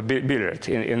orbit of a billiard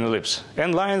in ellipse.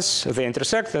 N lines, they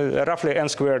intersect roughly n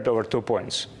squared over 2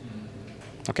 points.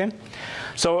 Okay?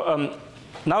 So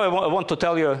now I want to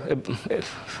tell you,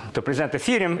 to present a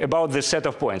theorem about this set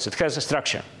of points. It has a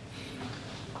structure.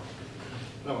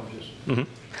 No, I'm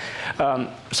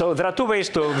just... So there are 2 ways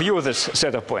to view this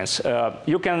set of points.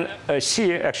 You can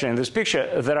see, actually, in this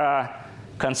picture, there are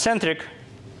concentric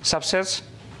subsets,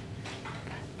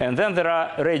 and then there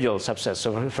are radial subsets.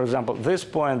 So, for example, this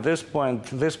point, this point,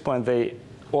 this point, they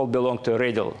all belong to a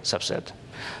radial subset.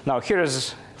 Now, here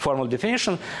is formal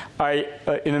definition. I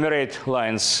enumerate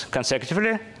lines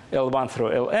consecutively, L1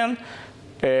 through Ln.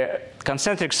 A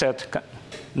concentric set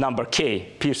number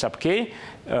k, p sub k,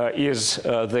 is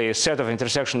the set of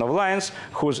intersection of lines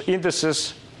whose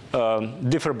indices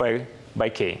differ by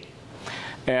k.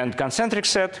 And concentric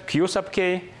set, q sub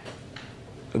k,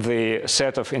 the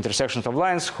set of intersections of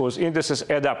lines whose indices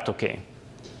add up to k.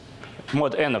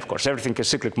 Mod n, of course. Everything is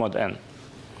cyclic mod n.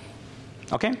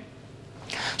 Okay?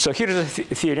 So here is a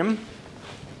theorem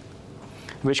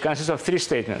which consists of 3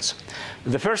 statements.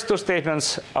 The first 2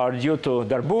 statements are due to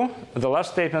Darboux. The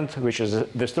last statement, which is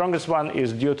the strongest one,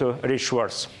 is due to Rich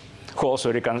Schwartz, who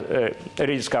also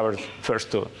rediscovered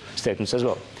first 2 statements as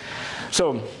well.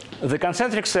 So the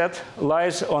concentric set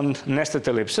lies on nested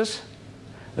ellipses.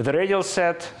 The radial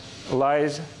set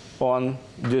lies on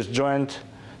disjoint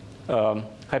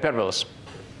hyperbolas.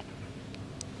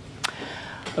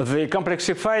 The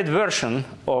complexified version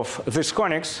of these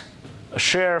conics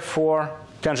share 4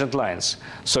 tangent lines.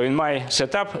 So in my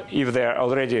setup, if they are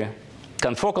already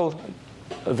confocal,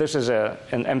 this is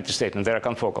an empty statement. They are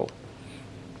confocal.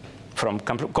 From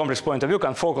complex point of view,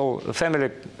 confocal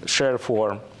family share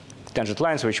 4 tangent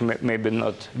lines, which may be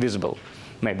not visible,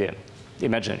 maybe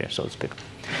imaginary, so to speak.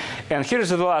 And here is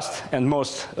the last and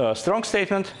most strong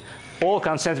statement. All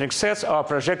concentric sets are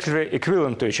projectively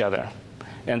equivalent to each other,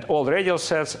 and all radial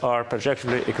sets are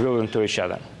projectively equivalent to each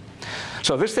other.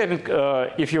 So this statement,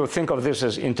 if you think of this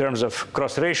as in terms of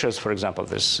cross ratios, for example,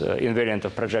 this invariant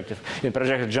of projective, in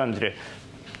projective geometry,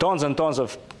 tons and tons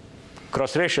of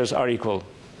cross ratios are equal.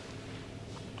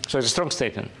 So it's a strong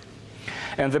statement.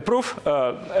 And the proof,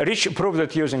 Rich proved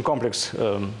it using complex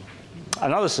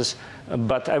analysis,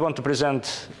 but I want to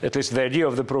present at least the idea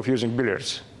of the proof using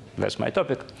billiards. That's my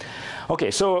topic.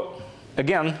 Okay, so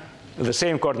again, the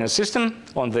same coordinate system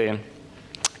on the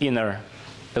inner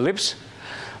ellipse.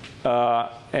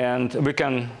 And we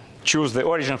can choose the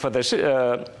origin for this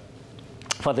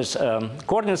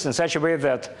coordinates in such a way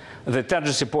that the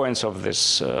tangency points of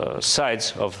these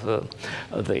sides of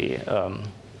the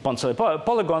Poncelet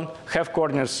polygon have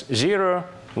coordinates 0,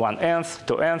 1/nth,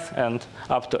 2/nth, and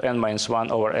up to n-1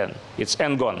 over n. It's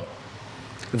n gone.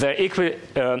 They're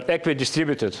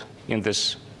equidistributed in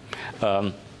this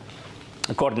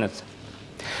coordinate.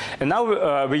 And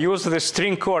now we use the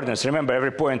string coordinates. Remember,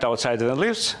 every point outside the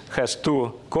ellipse has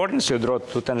 2 coordinates. You draw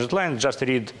 2 tangent lines. Just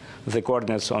read the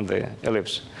coordinates on the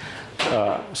ellipse.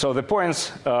 So the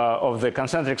points of the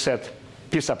concentric set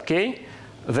p sub k,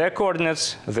 their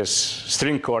coordinates, this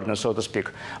string coordinates, so to speak,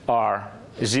 are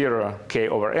 0, k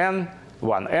over n,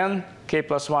 1n, k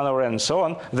plus 1 over n, and so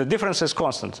on. The difference is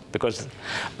constant because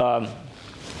of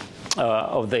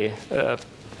the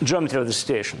geometry of the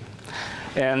situation.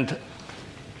 And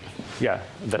yeah,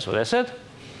 that's what I said.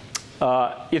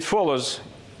 It follows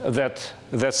that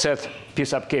that set p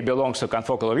sub k belongs to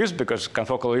confocal ellipse because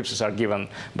confocal ellipses are given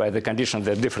by the condition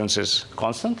that difference is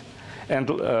constant. And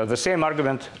the same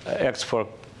argument acts for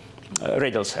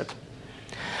radial set.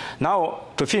 Now,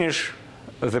 to finish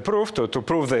the proof, to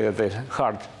prove the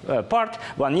hard part,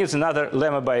 one needs another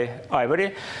lemma by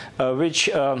Ivory, which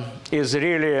is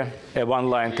really a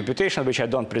one-line computation, which I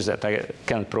don't present. I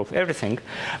can't prove everything.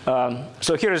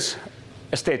 So here is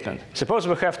a statement. Suppose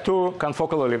we have 2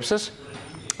 confocal ellipses,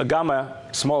 gamma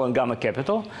small and gamma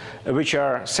capital, which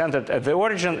are centered at the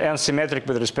origin and symmetric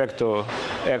with respect to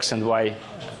x and y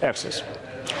axis.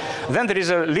 Then there is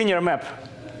a linear map,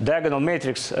 diagonal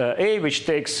matrix A, which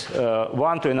takes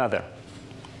one to another.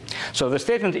 So the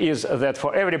statement is that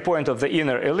for every point of the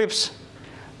inner ellipse,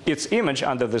 its image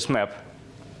under this map,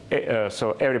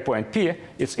 so every point P,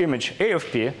 its image A of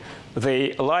P,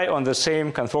 they lie on the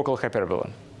same confocal hyperbola.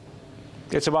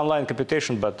 It's a one-line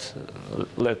computation, but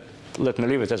let me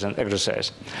leave it as an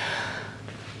exercise.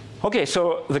 Okay,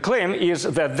 so the claim is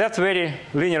that that very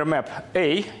linear map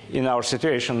A, in our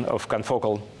situation of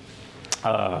confocal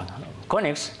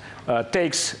conics,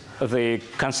 takes the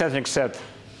concentric set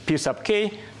P sub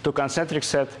k to concentric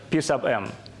set P sub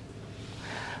m.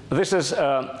 This is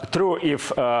true if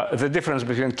the difference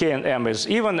between k and m is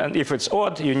even, and if it's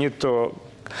odd, you need to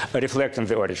reflect in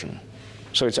the origin.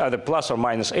 So it's either plus or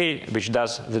minus A, which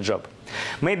does the job.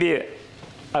 Maybe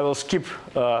I will skip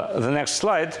the next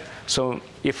slide. So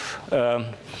if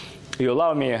you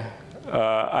allow me,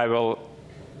 I will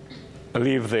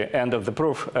leave the end of the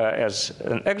proof as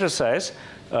an exercise.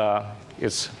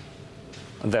 It's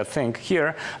that thing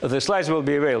here. The slides will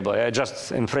be available. I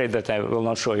just am afraid that I will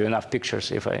not show you enough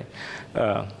pictures if I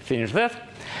finish that.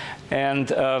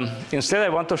 And instead, I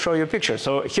want to show you a picture.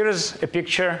 So here is a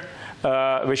picture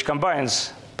which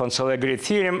combines Poncelet Grid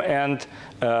theorem and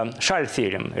Schall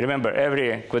theorem. Remember,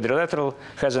 every quadrilateral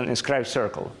has an inscribed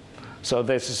circle. So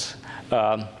this is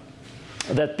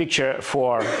that picture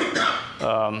for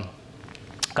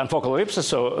confocal ellipses.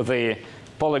 So the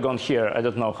polygon here, I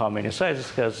don't know how many sizes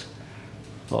it has.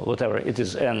 Well, whatever it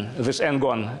is, n. This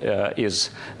n-gon is,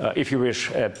 if you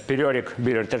wish, a periodic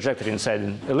billiard trajectory inside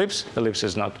an ellipse. Ellipse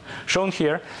is not shown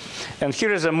here. And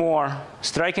here is a more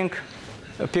striking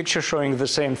picture showing the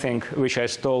same thing, which I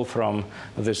stole from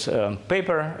this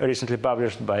paper recently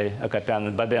published by Akopyan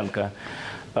and Babenko,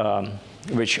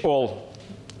 which all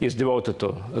is devoted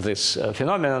to this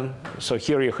phenomenon. So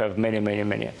here you have many, many,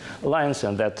 many lines,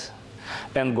 and that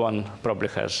n-gon probably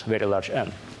has very large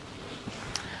n.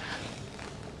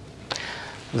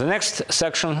 The next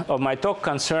section of my talk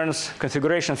concerns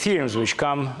configuration theorems, which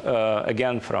come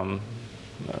again from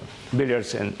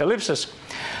billiards and ellipses.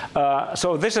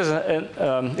 So this is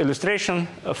an illustration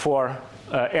for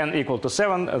n equal to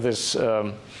 7. This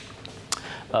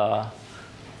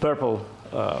purple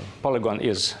polygon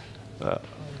is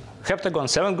heptagon,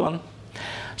 7-gon.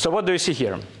 So what do you see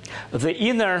here? The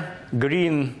inner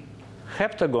green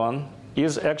heptagon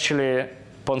is actually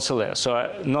Poncelet.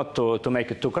 So not to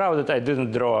make it too crowded, I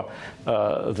didn't draw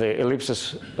the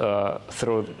ellipses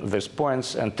through these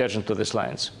points and tangent to these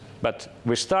lines. But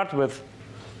we start with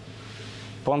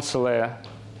Poncelet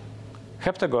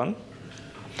heptagon.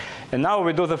 And now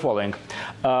we do the following.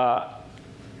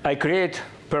 I create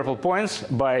purple points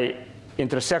by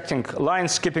intersecting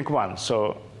lines, skipping one.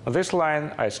 So this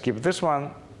line, I skip this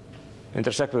one,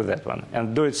 intersect with that one,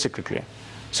 and do it cyclically.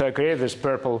 So I create this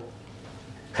purple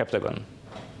heptagon.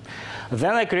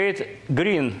 Then I create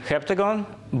green heptagon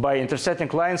by intersecting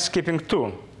lines, skipping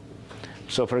 2.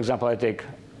 So for example, I take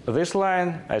this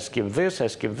line, I skip this,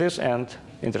 and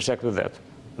intersect with that.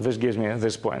 This gives me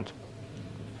this point.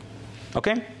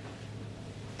 OK?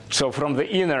 So from the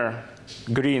inner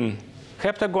green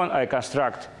heptagon, I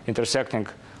construct intersecting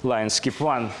lines, skip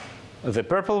 1, the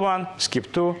purple one,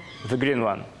 skip 2, the green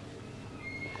one.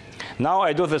 Now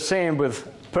I do the same with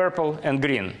purple and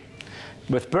green.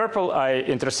 With purple, I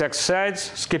intersect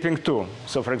sides, skipping 2.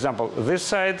 So for example, this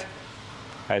side,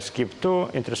 I skip 2,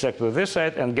 intersect with this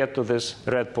side, and get to this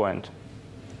red point.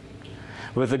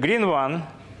 With the green one,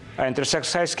 I intersect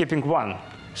sides, skipping 1.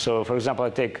 So for example, I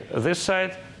take this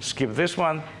side, skip this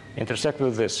one, intersect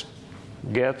with this,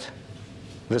 get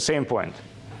the same point.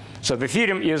 So the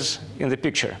theorem is in the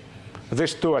picture.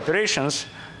 These two iterations,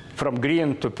 from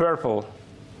green to purple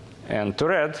and to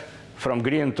red, from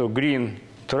green to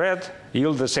red,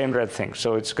 yield the same red thing.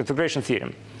 So it's configuration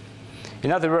theorem.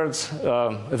 In other words,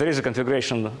 there is a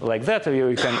configuration like that.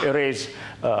 You can erase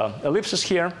ellipses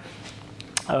here.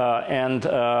 And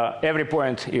every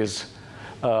point is,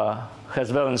 has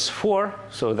valence 4.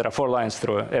 So there are 4 lines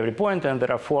through every point, and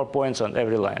there are 4 points on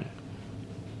every line.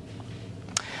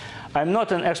 I'm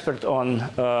not an expert on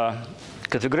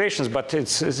configurations, but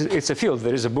it's a field.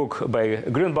 There is a book by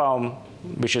Grünbaum,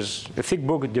 which is a thick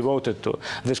book devoted to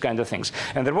this kind of things.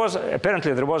 And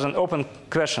apparently there was an open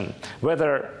question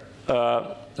whether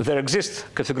there exist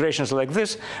configurations like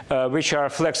this which are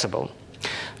flexible.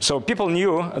 So people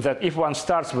knew that if one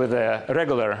starts with a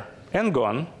regular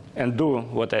n-gon and do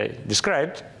what I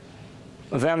described,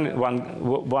 then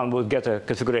one would get a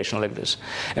configuration like this.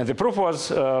 And the proof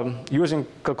was using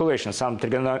calculations, some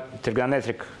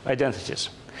trigonometric identities.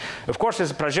 Of course,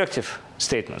 it's a projective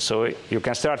statement. So you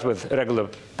can start with regular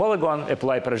polygon,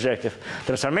 apply projective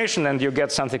transformation, and you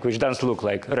get something which doesn't look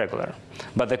like regular.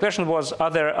 But the question was, are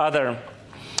there other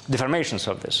deformations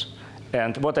of this?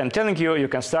 And what I'm telling you, you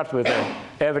can start with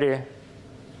every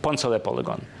Poncelet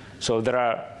polygon. So there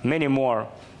are many more.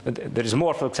 There is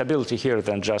more flexibility here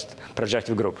than just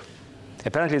projective group.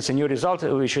 Apparently, it's a new result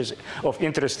which is of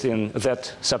interest in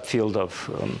that subfield of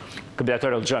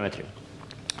combinatorial geometry.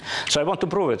 So I want to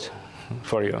prove it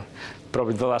for you,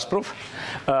 probably the last proof.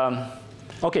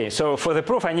 OK, so for the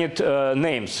proof, I need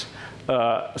names.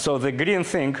 So the green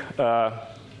thing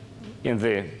in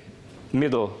the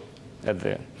middle, at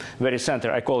the very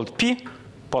center, I call it P,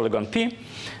 polygon P.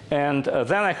 And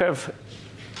then I have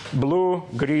blue,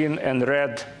 green, and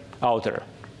red outer.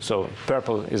 So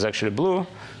purple is actually blue.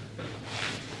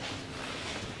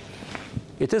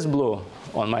 It is blue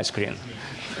on my screen.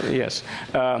 Yes.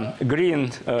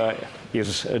 Green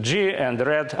is G, and the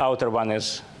red outer one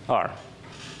is R.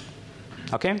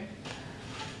 Okay?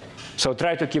 So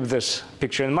try to keep this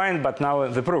picture in mind, but now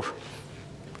the proof,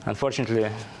 unfortunately,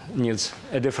 needs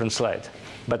a different slide.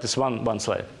 But it's one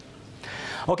slide.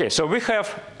 Okay, so we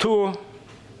have two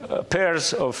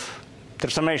pairs of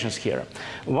transformations here.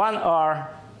 One are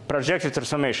projective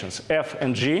transformations, F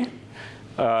and G,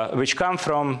 which come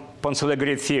from Poncelet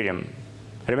Grid theorem.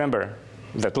 Remember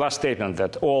that last statement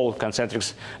that all concentric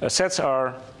sets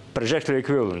are projectively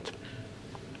equivalent.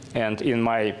 And in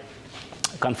my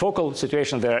confocal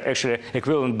situation, they are actually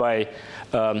equivalent by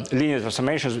linear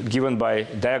transformations given by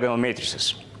diagonal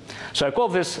matrices. So I call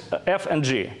this F and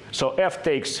G. So F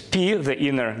takes P, the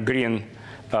inner green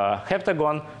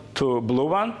heptagon, to blue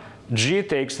one. G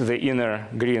takes the inner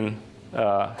green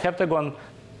heptagon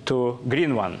to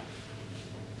green one.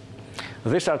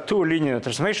 These are two linear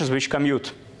transformations which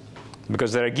commute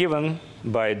because they are given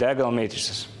by diagonal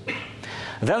matrices.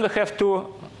 Then we have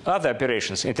two other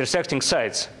operations, intersecting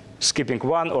sides, skipping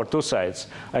one or two sides.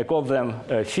 I call them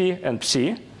phi and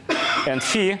psi. And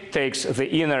phi takes the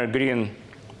inner green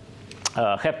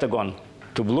heptagon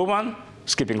to blue one,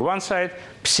 skipping one side.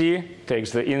 Psi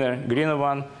takes the inner green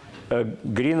one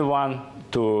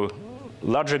to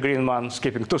larger green one,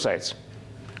 skipping two sides.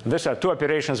 These are two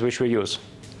operations which we use.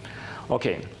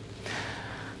 Okay.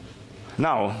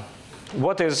 Now,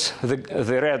 what is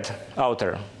the red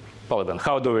outer polygon?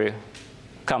 How do we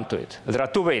come to it? There are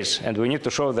two ways, and we need to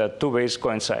show that two ways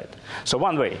coincide. So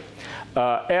one way,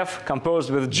 F composed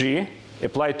with G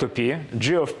applied to P.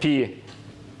 G of P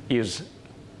is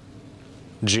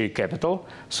G capital.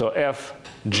 So F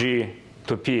G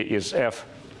to P is F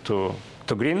to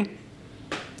green.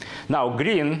 Now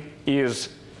green is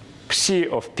Psi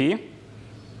of P.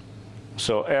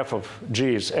 So F of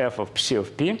G is F of Psi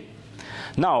of P.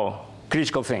 Now,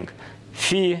 critical thing,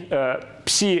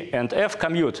 Psi and F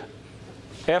commute.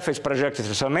 F is projective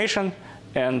transformation,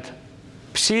 and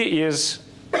Psi is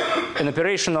an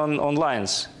operation on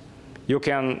lines. You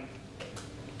can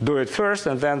do it first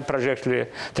and then projectively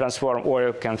transform, or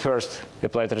you can first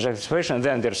apply projective transformation and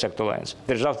then intersect two lines.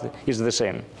 The result is the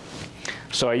same.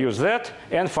 So I use that,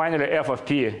 and finally F of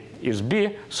P is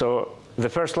B, so the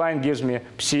first line gives me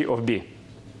Psi of B.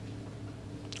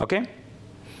 Okay?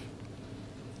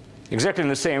 Exactly in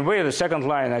the same way, the second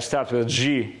line I start with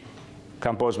G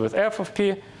composed with F of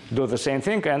P, do the same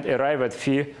thing, and arrive at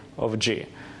phi of G.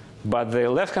 But the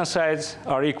left-hand sides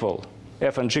are equal.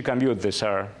 F and G commute. These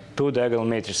are two diagonal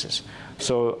matrices.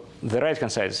 So the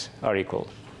right-hand sides are equal.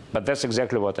 But that's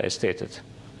exactly what I stated.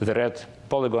 The red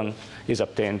polygon is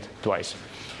obtained twice.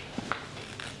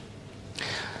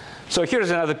 So here's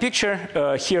another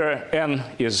picture. Here n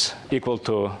is equal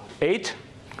to 8.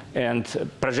 And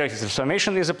projective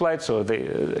transformation is applied, so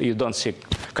you don't see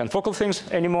confocal things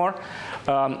anymore.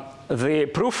 The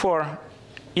proof for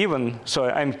even, so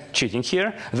I'm cheating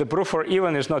here. The proof for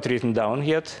even is not written down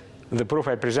yet. The proof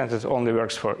I presented only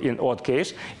works for in odd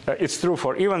case. It's true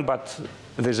for even, but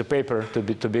there's a paper to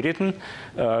be written,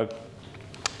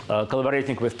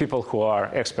 collaborating with people who are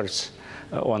experts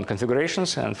on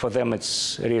configurations, and for them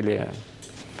it's really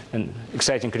an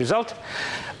exciting result.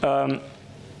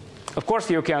 Of course,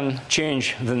 you can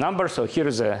change the number. So here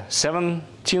is a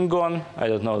 17 gon. I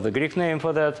don't know the Greek name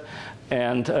for that.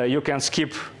 And you can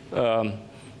skip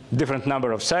different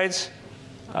number of sides.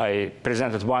 I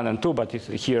presented 1 and 2, but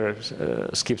here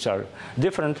skips are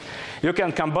different. You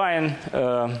can combine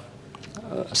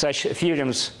such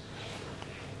theorems,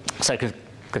 such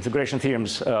configuration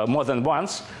theorems, more than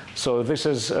once. So this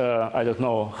is, I don't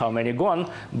know how many gon,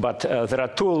 but there are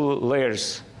 2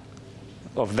 layers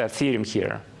of that theorem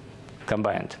here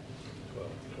combined.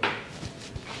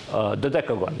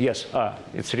 Dodecagon, yes,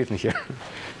 it's written here.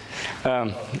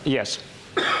 Yes.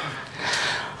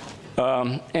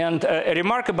 And a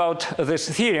remark about this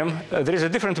theorem, there is a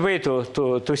different way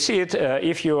to see it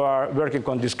if you are working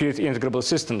on discrete integrable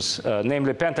systems,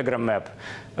 namely pentagram map,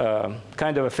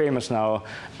 kind of a famous now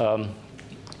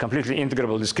completely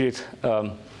integrable discrete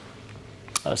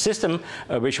system,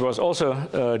 which was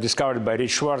also discovered by Rich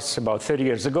Schwartz about 30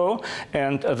 years ago.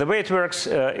 And the way it works,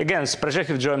 again, it's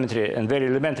projective geometry and very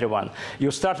elementary one. You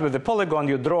start with the polygon,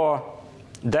 you draw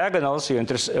diagonals,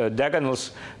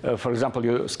 diagonals, for example,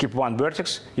 you skip one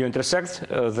vertex, you intersect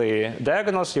the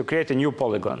diagonals, you create a new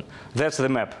polygon. That's the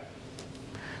map.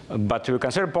 But we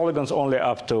consider polygons only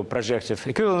up to projective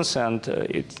equivalence, and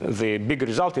the big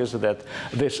result is that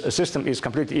this system is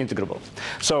completely integrable.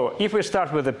 So if we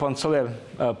start with the Poncelet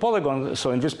polygon,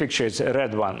 so in this picture it's a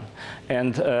red one,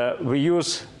 and we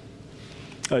use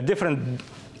different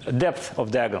depth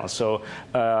of diagonals. So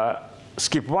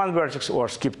skip one vertex or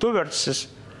skip two vertices.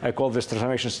 I call these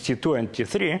transformations T2 and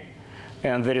T3.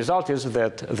 And the result is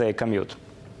that they commute.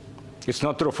 It's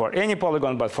not true for any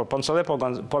polygon, but for Poncelet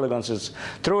polygons it's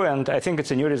true. And I think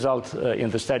it's a new result in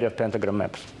the study of pentagram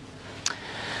maps.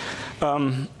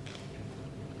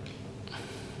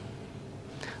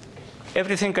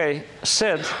 Everything I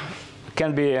said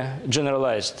can be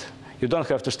generalized. You don't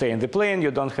have to stay in the plane. You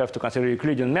don't have to consider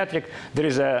Euclidean metric. There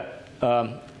is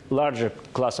a larger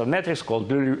class of metrics called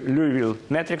Liouville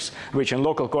metrics, which in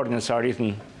local coordinates are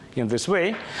written in this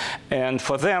way. And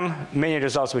for them, many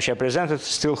results which I presented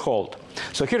still hold.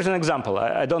 So here's an example.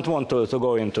 I don't want to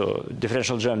go into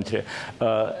differential geometry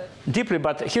deeply,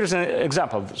 but here's an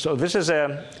example. So this is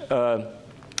a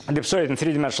ellipsoid in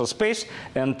three-dimensional space,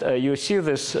 and you see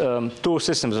this two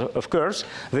systems of curves.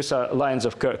 These are lines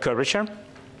of curvature.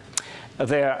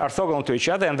 They are orthogonal to each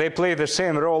other, and they play the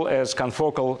same role as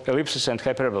confocal ellipses and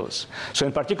hyperbolas. So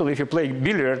in particular, if you play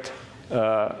billiard,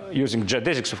 using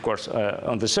geodesics, of course,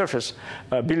 on the surface,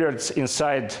 billiards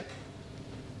inside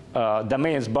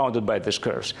domains bounded by these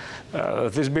curves.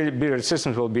 These billiard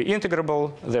systems will be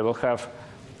integrable. They will have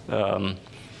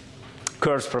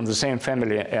curves from the same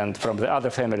family and from the other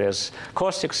family as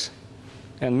caustics,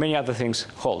 and many other things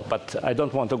hold. But I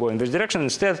don't want to go in this direction.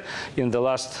 Instead, in the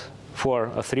last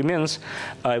 4 or 3 minutes,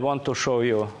 I want to show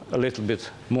you a little bit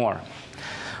more.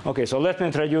 Okay, so let me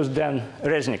introduce Dan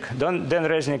Reznik. Dan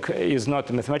Reznik is not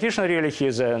a mathematician, really. He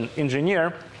is an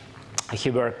engineer. He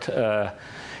worked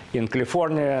in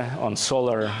California on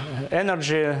solar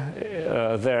energy.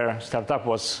 Their startup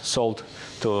was sold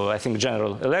to, I think,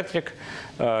 General Electric.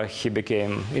 He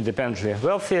became independently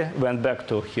wealthy, went back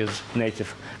to his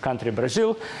native country,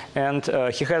 Brazil, and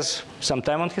he has some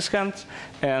time on his hands.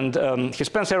 And he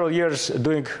spent several years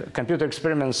doing computer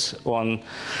experiments on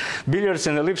billiards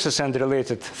and ellipses and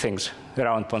related things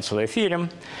around Poncelet theorem.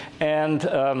 And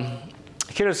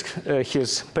here's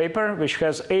his paper, which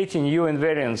has 18 new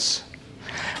invariants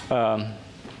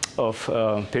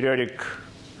of periodic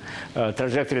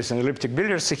trajectories in elliptic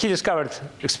billiards. He discovered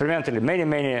experimentally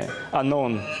many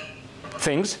unknown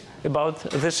things about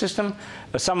this system.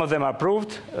 Some of them are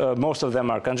proved. Most of them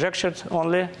are conjectured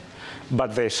only.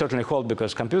 But they certainly hold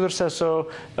because computers say so.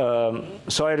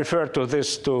 So I refer to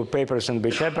these two papers in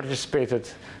which I participated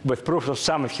with proof of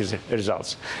some of his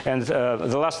results. And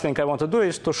the last thing I want to do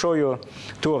is to show you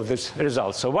 2 of these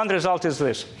results. So one result is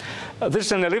this. This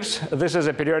is an ellipse. This is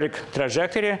a periodic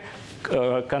trajectory.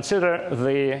 Consider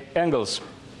the angles.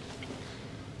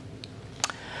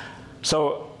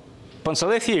 So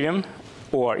Poncelet theorem,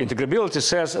 or integrability,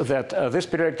 says that this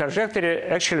periodic trajectory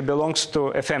actually belongs to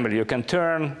a family. You can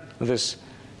turn this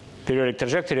periodic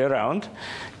trajectory around.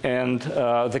 And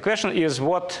the question is,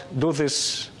 what do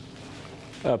these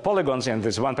polygons in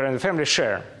this one-parameter family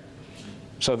share?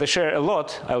 So they share a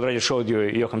lot. I already showed you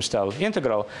Joachim-style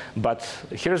integral. But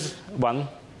here's one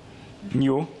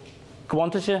new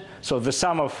quantity. So the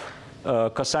sum of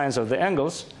cosines of the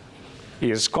angles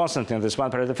is constant in this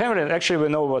one-parameter family. And actually, we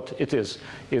know what it is.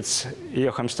 It's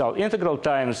Joachim-style integral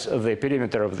times the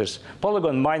perimeter of this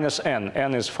polygon minus n.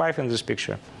 N is 5 in this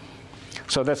picture.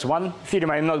 So that's one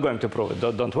theorem. I'm not going to prove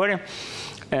it. Don't worry.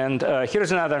 And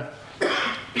here's another.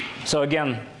 So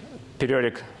again,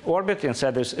 periodic orbit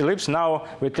inside this ellipse. Now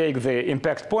we take the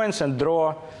impact points and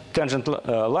draw tangent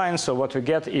lines. So what we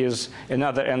get is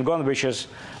another n-gon, which is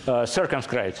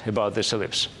circumscribed about this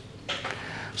ellipse.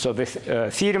 So the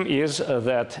theorem is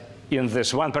that in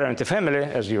this one-parameter family,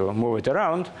 as you move it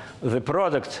around, the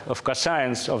product of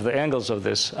cosines of the angles of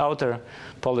this outer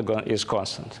polygon is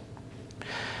constant.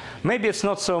 Maybe it's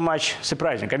not so much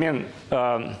surprising. I mean,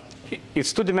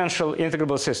 it's two-dimensional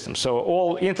integrable system. So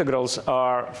all integrals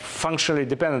are functionally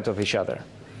dependent of each other.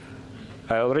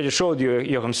 I already showed you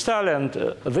Joachim-style, and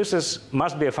this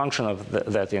must be a function of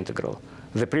that integral.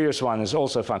 The previous one is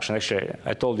also a function. Actually,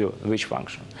 I told you which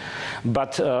function.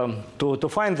 But to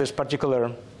find this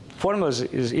particular formula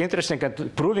is interesting,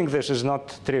 and proving this is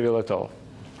not trivial at all.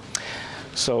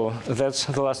 So that's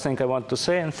the last thing I want to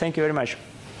say, and thank you very much.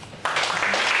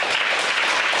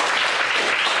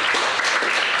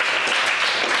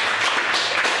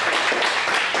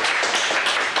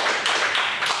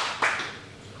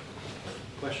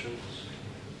 Questions?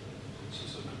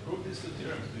 So to prove these two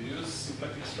theorems, do you use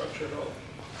symplectic structure at all?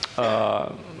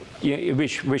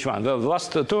 Which one? The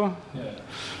last two? Yeah.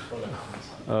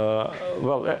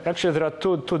 Well, actually, there are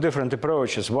two different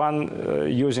approaches. One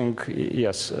using,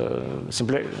 yes,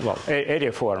 simply, well,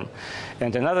 area form.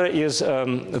 And another is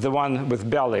the one with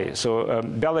Ballet. So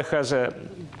Ballet has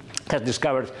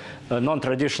discovered a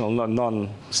non-traditional,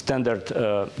 non-standard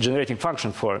generating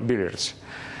function for billiards.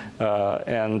 So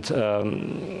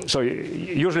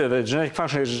usually the genetic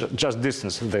function is just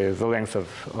distance, the length of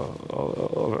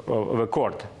a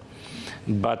chord.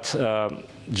 But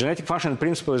genetic function in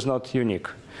principle is not unique.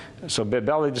 So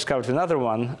Belli discovered another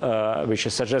one, which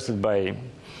is suggested by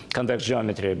convex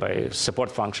geometry, by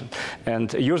support function,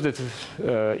 and used it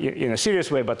in a serious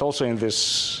way, but also in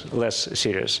this less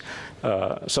serious.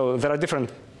 So there are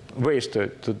different ways to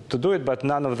do it, but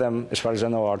none of them, as far as I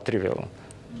know, are trivial.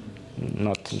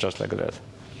 Not just like that.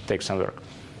 Takes some work.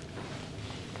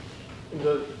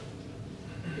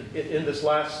 In this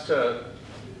last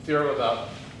theorem about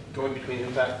going between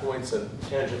impact points and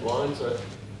tangent lines,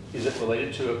 is it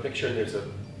related to a picture? And there's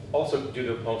also due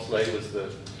to Poncelet was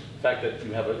the fact that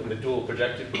you have in the dual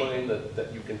projective plane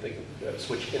that you can think of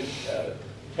switch in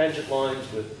tangent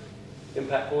lines with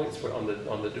impact points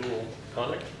on the dual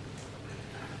conic.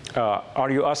 Are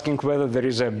you asking whether there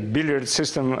is a billiard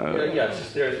system?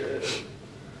 Yes,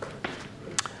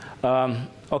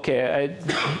 Okay.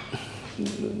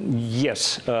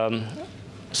 Yes.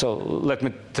 So let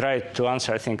me try to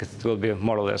answer. I think it will be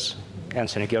more or less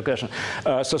answering your question.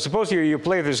 So suppose you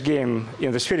play this game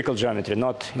in the spherical geometry,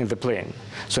 not in the plane.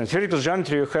 So in spherical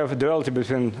geometry, you have a duality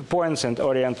between points and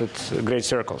oriented great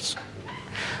circles.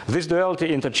 This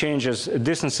duality interchanges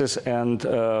distances and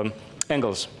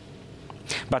angles.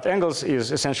 But angles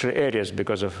is essentially areas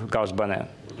because of Gauss-Bonnet.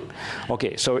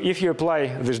 Okay, so if you apply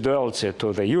this duality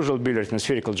to the usual billiard in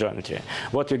spherical geometry,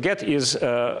 what you get is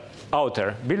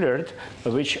outer billiard,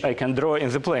 which I can draw in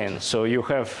the plane. So you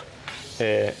have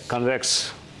a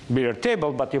convex billiard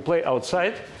table, but you play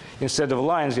outside. Instead of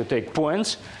lines, you take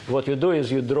points. What you do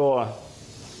is you draw a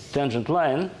tangent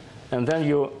line, and then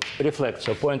you reflect.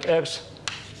 So point X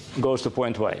goes to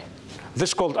point Y.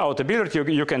 This is called outer billiard.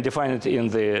 You can define it in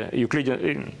the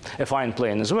Euclidean affine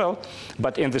plane as well.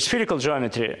 But in the spherical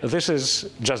geometry, this is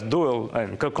just dual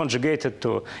and conjugated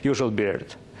to usual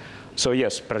billiard. So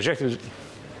yes, projective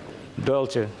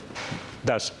duality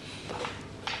does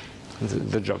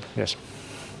the job, yes.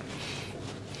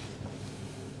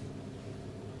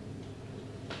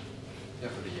 Yeah,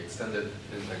 for the extended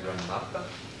integral matta,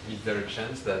 is there a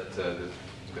chance that the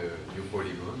new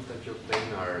polygons that you're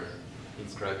playing are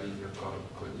inscribed in your conic?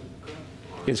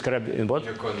 Inscribed in what? In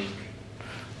your conic.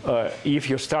 If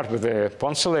you start with the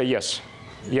Poncelet, yes.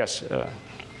 Yes.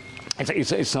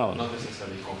 It's known. Not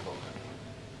necessarily confocal.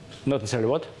 Not necessarily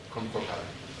what?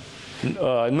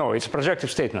 Confocal. No, it's a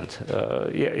projective statement.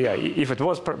 Yeah, if it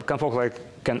was confocal, I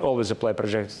can always apply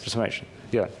projective transformation.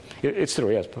 Yeah, it's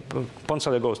true, yes.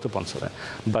 Poncelet goes to Poncelet.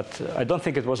 But I don't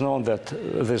think it was known that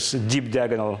this deep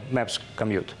diagonal maps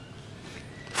commute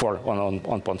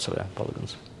on Poncelet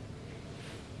polygons.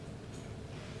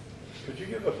 Could you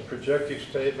give a projective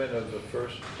statement of the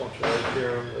first Poncelet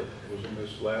theorem that was in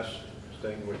this last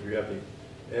thing where you have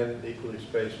the n equally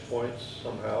spaced points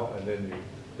somehow, and then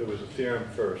there was a theorem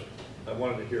first? I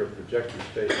wanted to hear a projective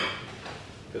statement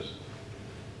because,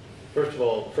 first of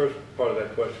all, the first part of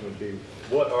that question would be,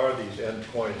 what are these n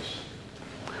points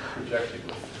projected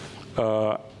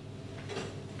with?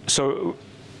 So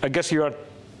I guess you are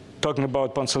talking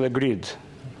about Poncelet Grid.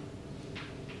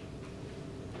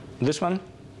 This one?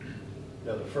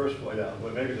 Yeah, the first one, yeah.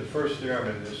 Well, maybe the first theorem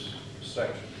in this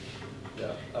section.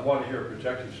 Yeah, I want to hear a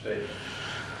projective statement.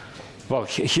 Well,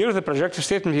 here the projective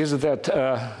statement is that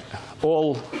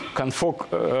all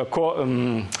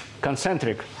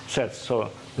concentric sets.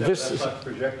 So yeah, this that's not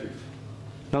projective.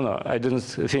 No, I didn't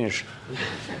finish.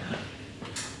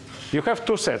 You have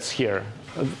two sets here.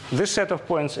 This set of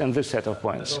points and this set of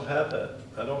points. I don't have that.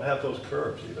 I don't have those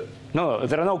curves even. No,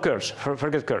 there are no curves.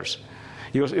 Forget curves.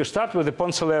 You start with the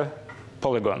Poncelet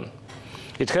polygon.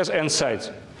 It has n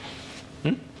sides.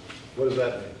 What does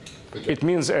that mean? It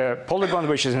means a polygon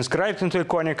which is inscribed into a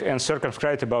conic and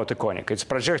circumscribed about a conic. It's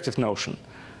projective notion.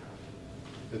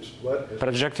 It's what? It's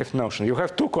projective notion. You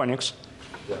have two conics.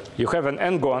 yeah. You have an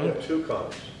n-gon. You have two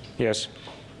conics. Yes.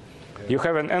 You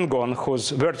have an n-gon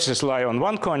whose vertices lie on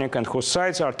one conic and whose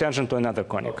sides are tangent to another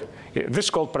conic. Okay. This is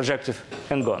called projective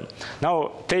n-gon.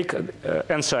 Now take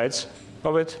n sides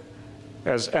of it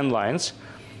as n lines,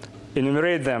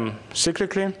 enumerate them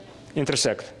cyclically,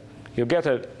 intersect. You get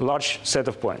a large set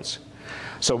of points.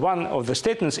 So one of the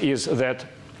statements is that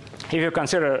if you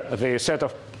consider the set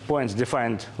of points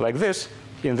defined like this,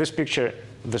 in this picture,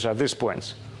 these are these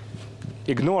points.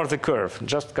 Ignore the curve,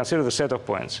 just consider the set of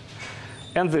points.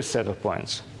 And this set of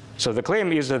points. So the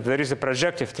claim is that there is a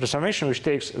projective transformation which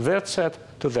takes that set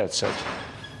to that set.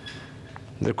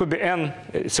 There could be n,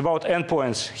 it's about n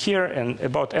points here and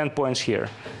about n points here.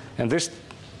 And these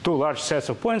two large sets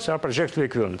of points are projectively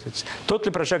equivalent. It's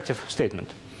totally projective statement.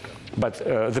 But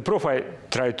the proof I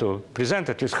try to present,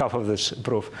 at least half of this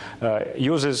proof,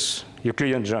 uses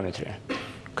Euclidean geometry,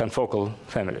 confocal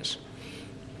families.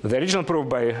 The original proof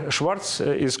by Schwarz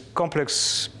is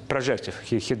complex projective.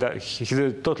 He did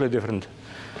it totally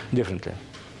differently.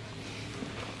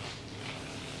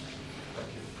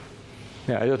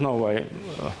 Yeah, I don't know why.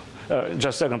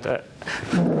 Just a second.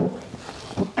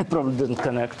 I probably didn't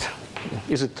connect.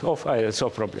 Is it off? It's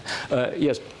off probably.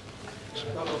 Yes.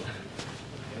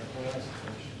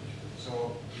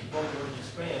 So you probably already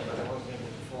explained, but I wasn't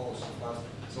able to follow so fast.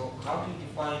 So how do you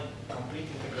define complete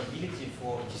integrability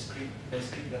for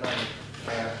discrete dynamic?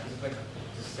 Is it like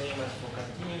the same as for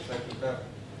continuous? Like you have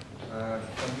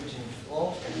commuting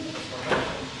flow and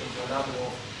transformation into another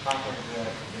of half of the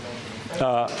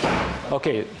dimension?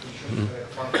 Okay.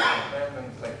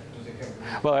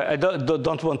 Well, I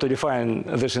don't want to define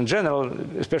this in general,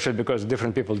 especially because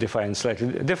different people define slightly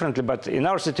differently. But in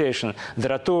our situation,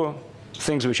 there are two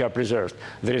things which are preserved.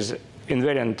 There is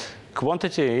invariant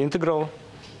quantity integral,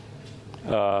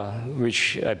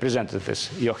 which I presented this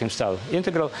Joachim-style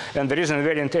integral, and there is an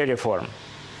invariant area form.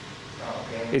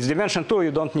 Okay. It's dimension 2.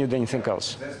 You don't need anything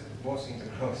else. That's both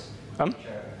integrals.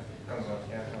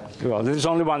 Well, there is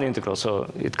only one integral,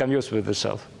 so it commutes with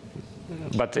itself.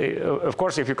 But of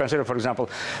course, if you consider, for example,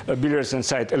 billiards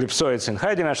inside ellipsoids in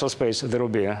high-dimensional space, there will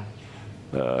be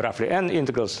roughly n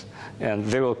integrals, and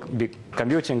they will be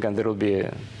commuting, and there will be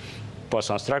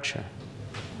Poisson structure.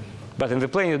 But in the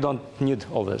plane, you don't need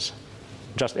all this,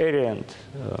 just area and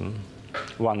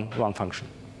one function.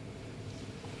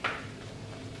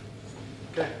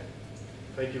 Okay.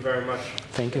 Thank you very much.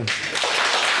 Thank you.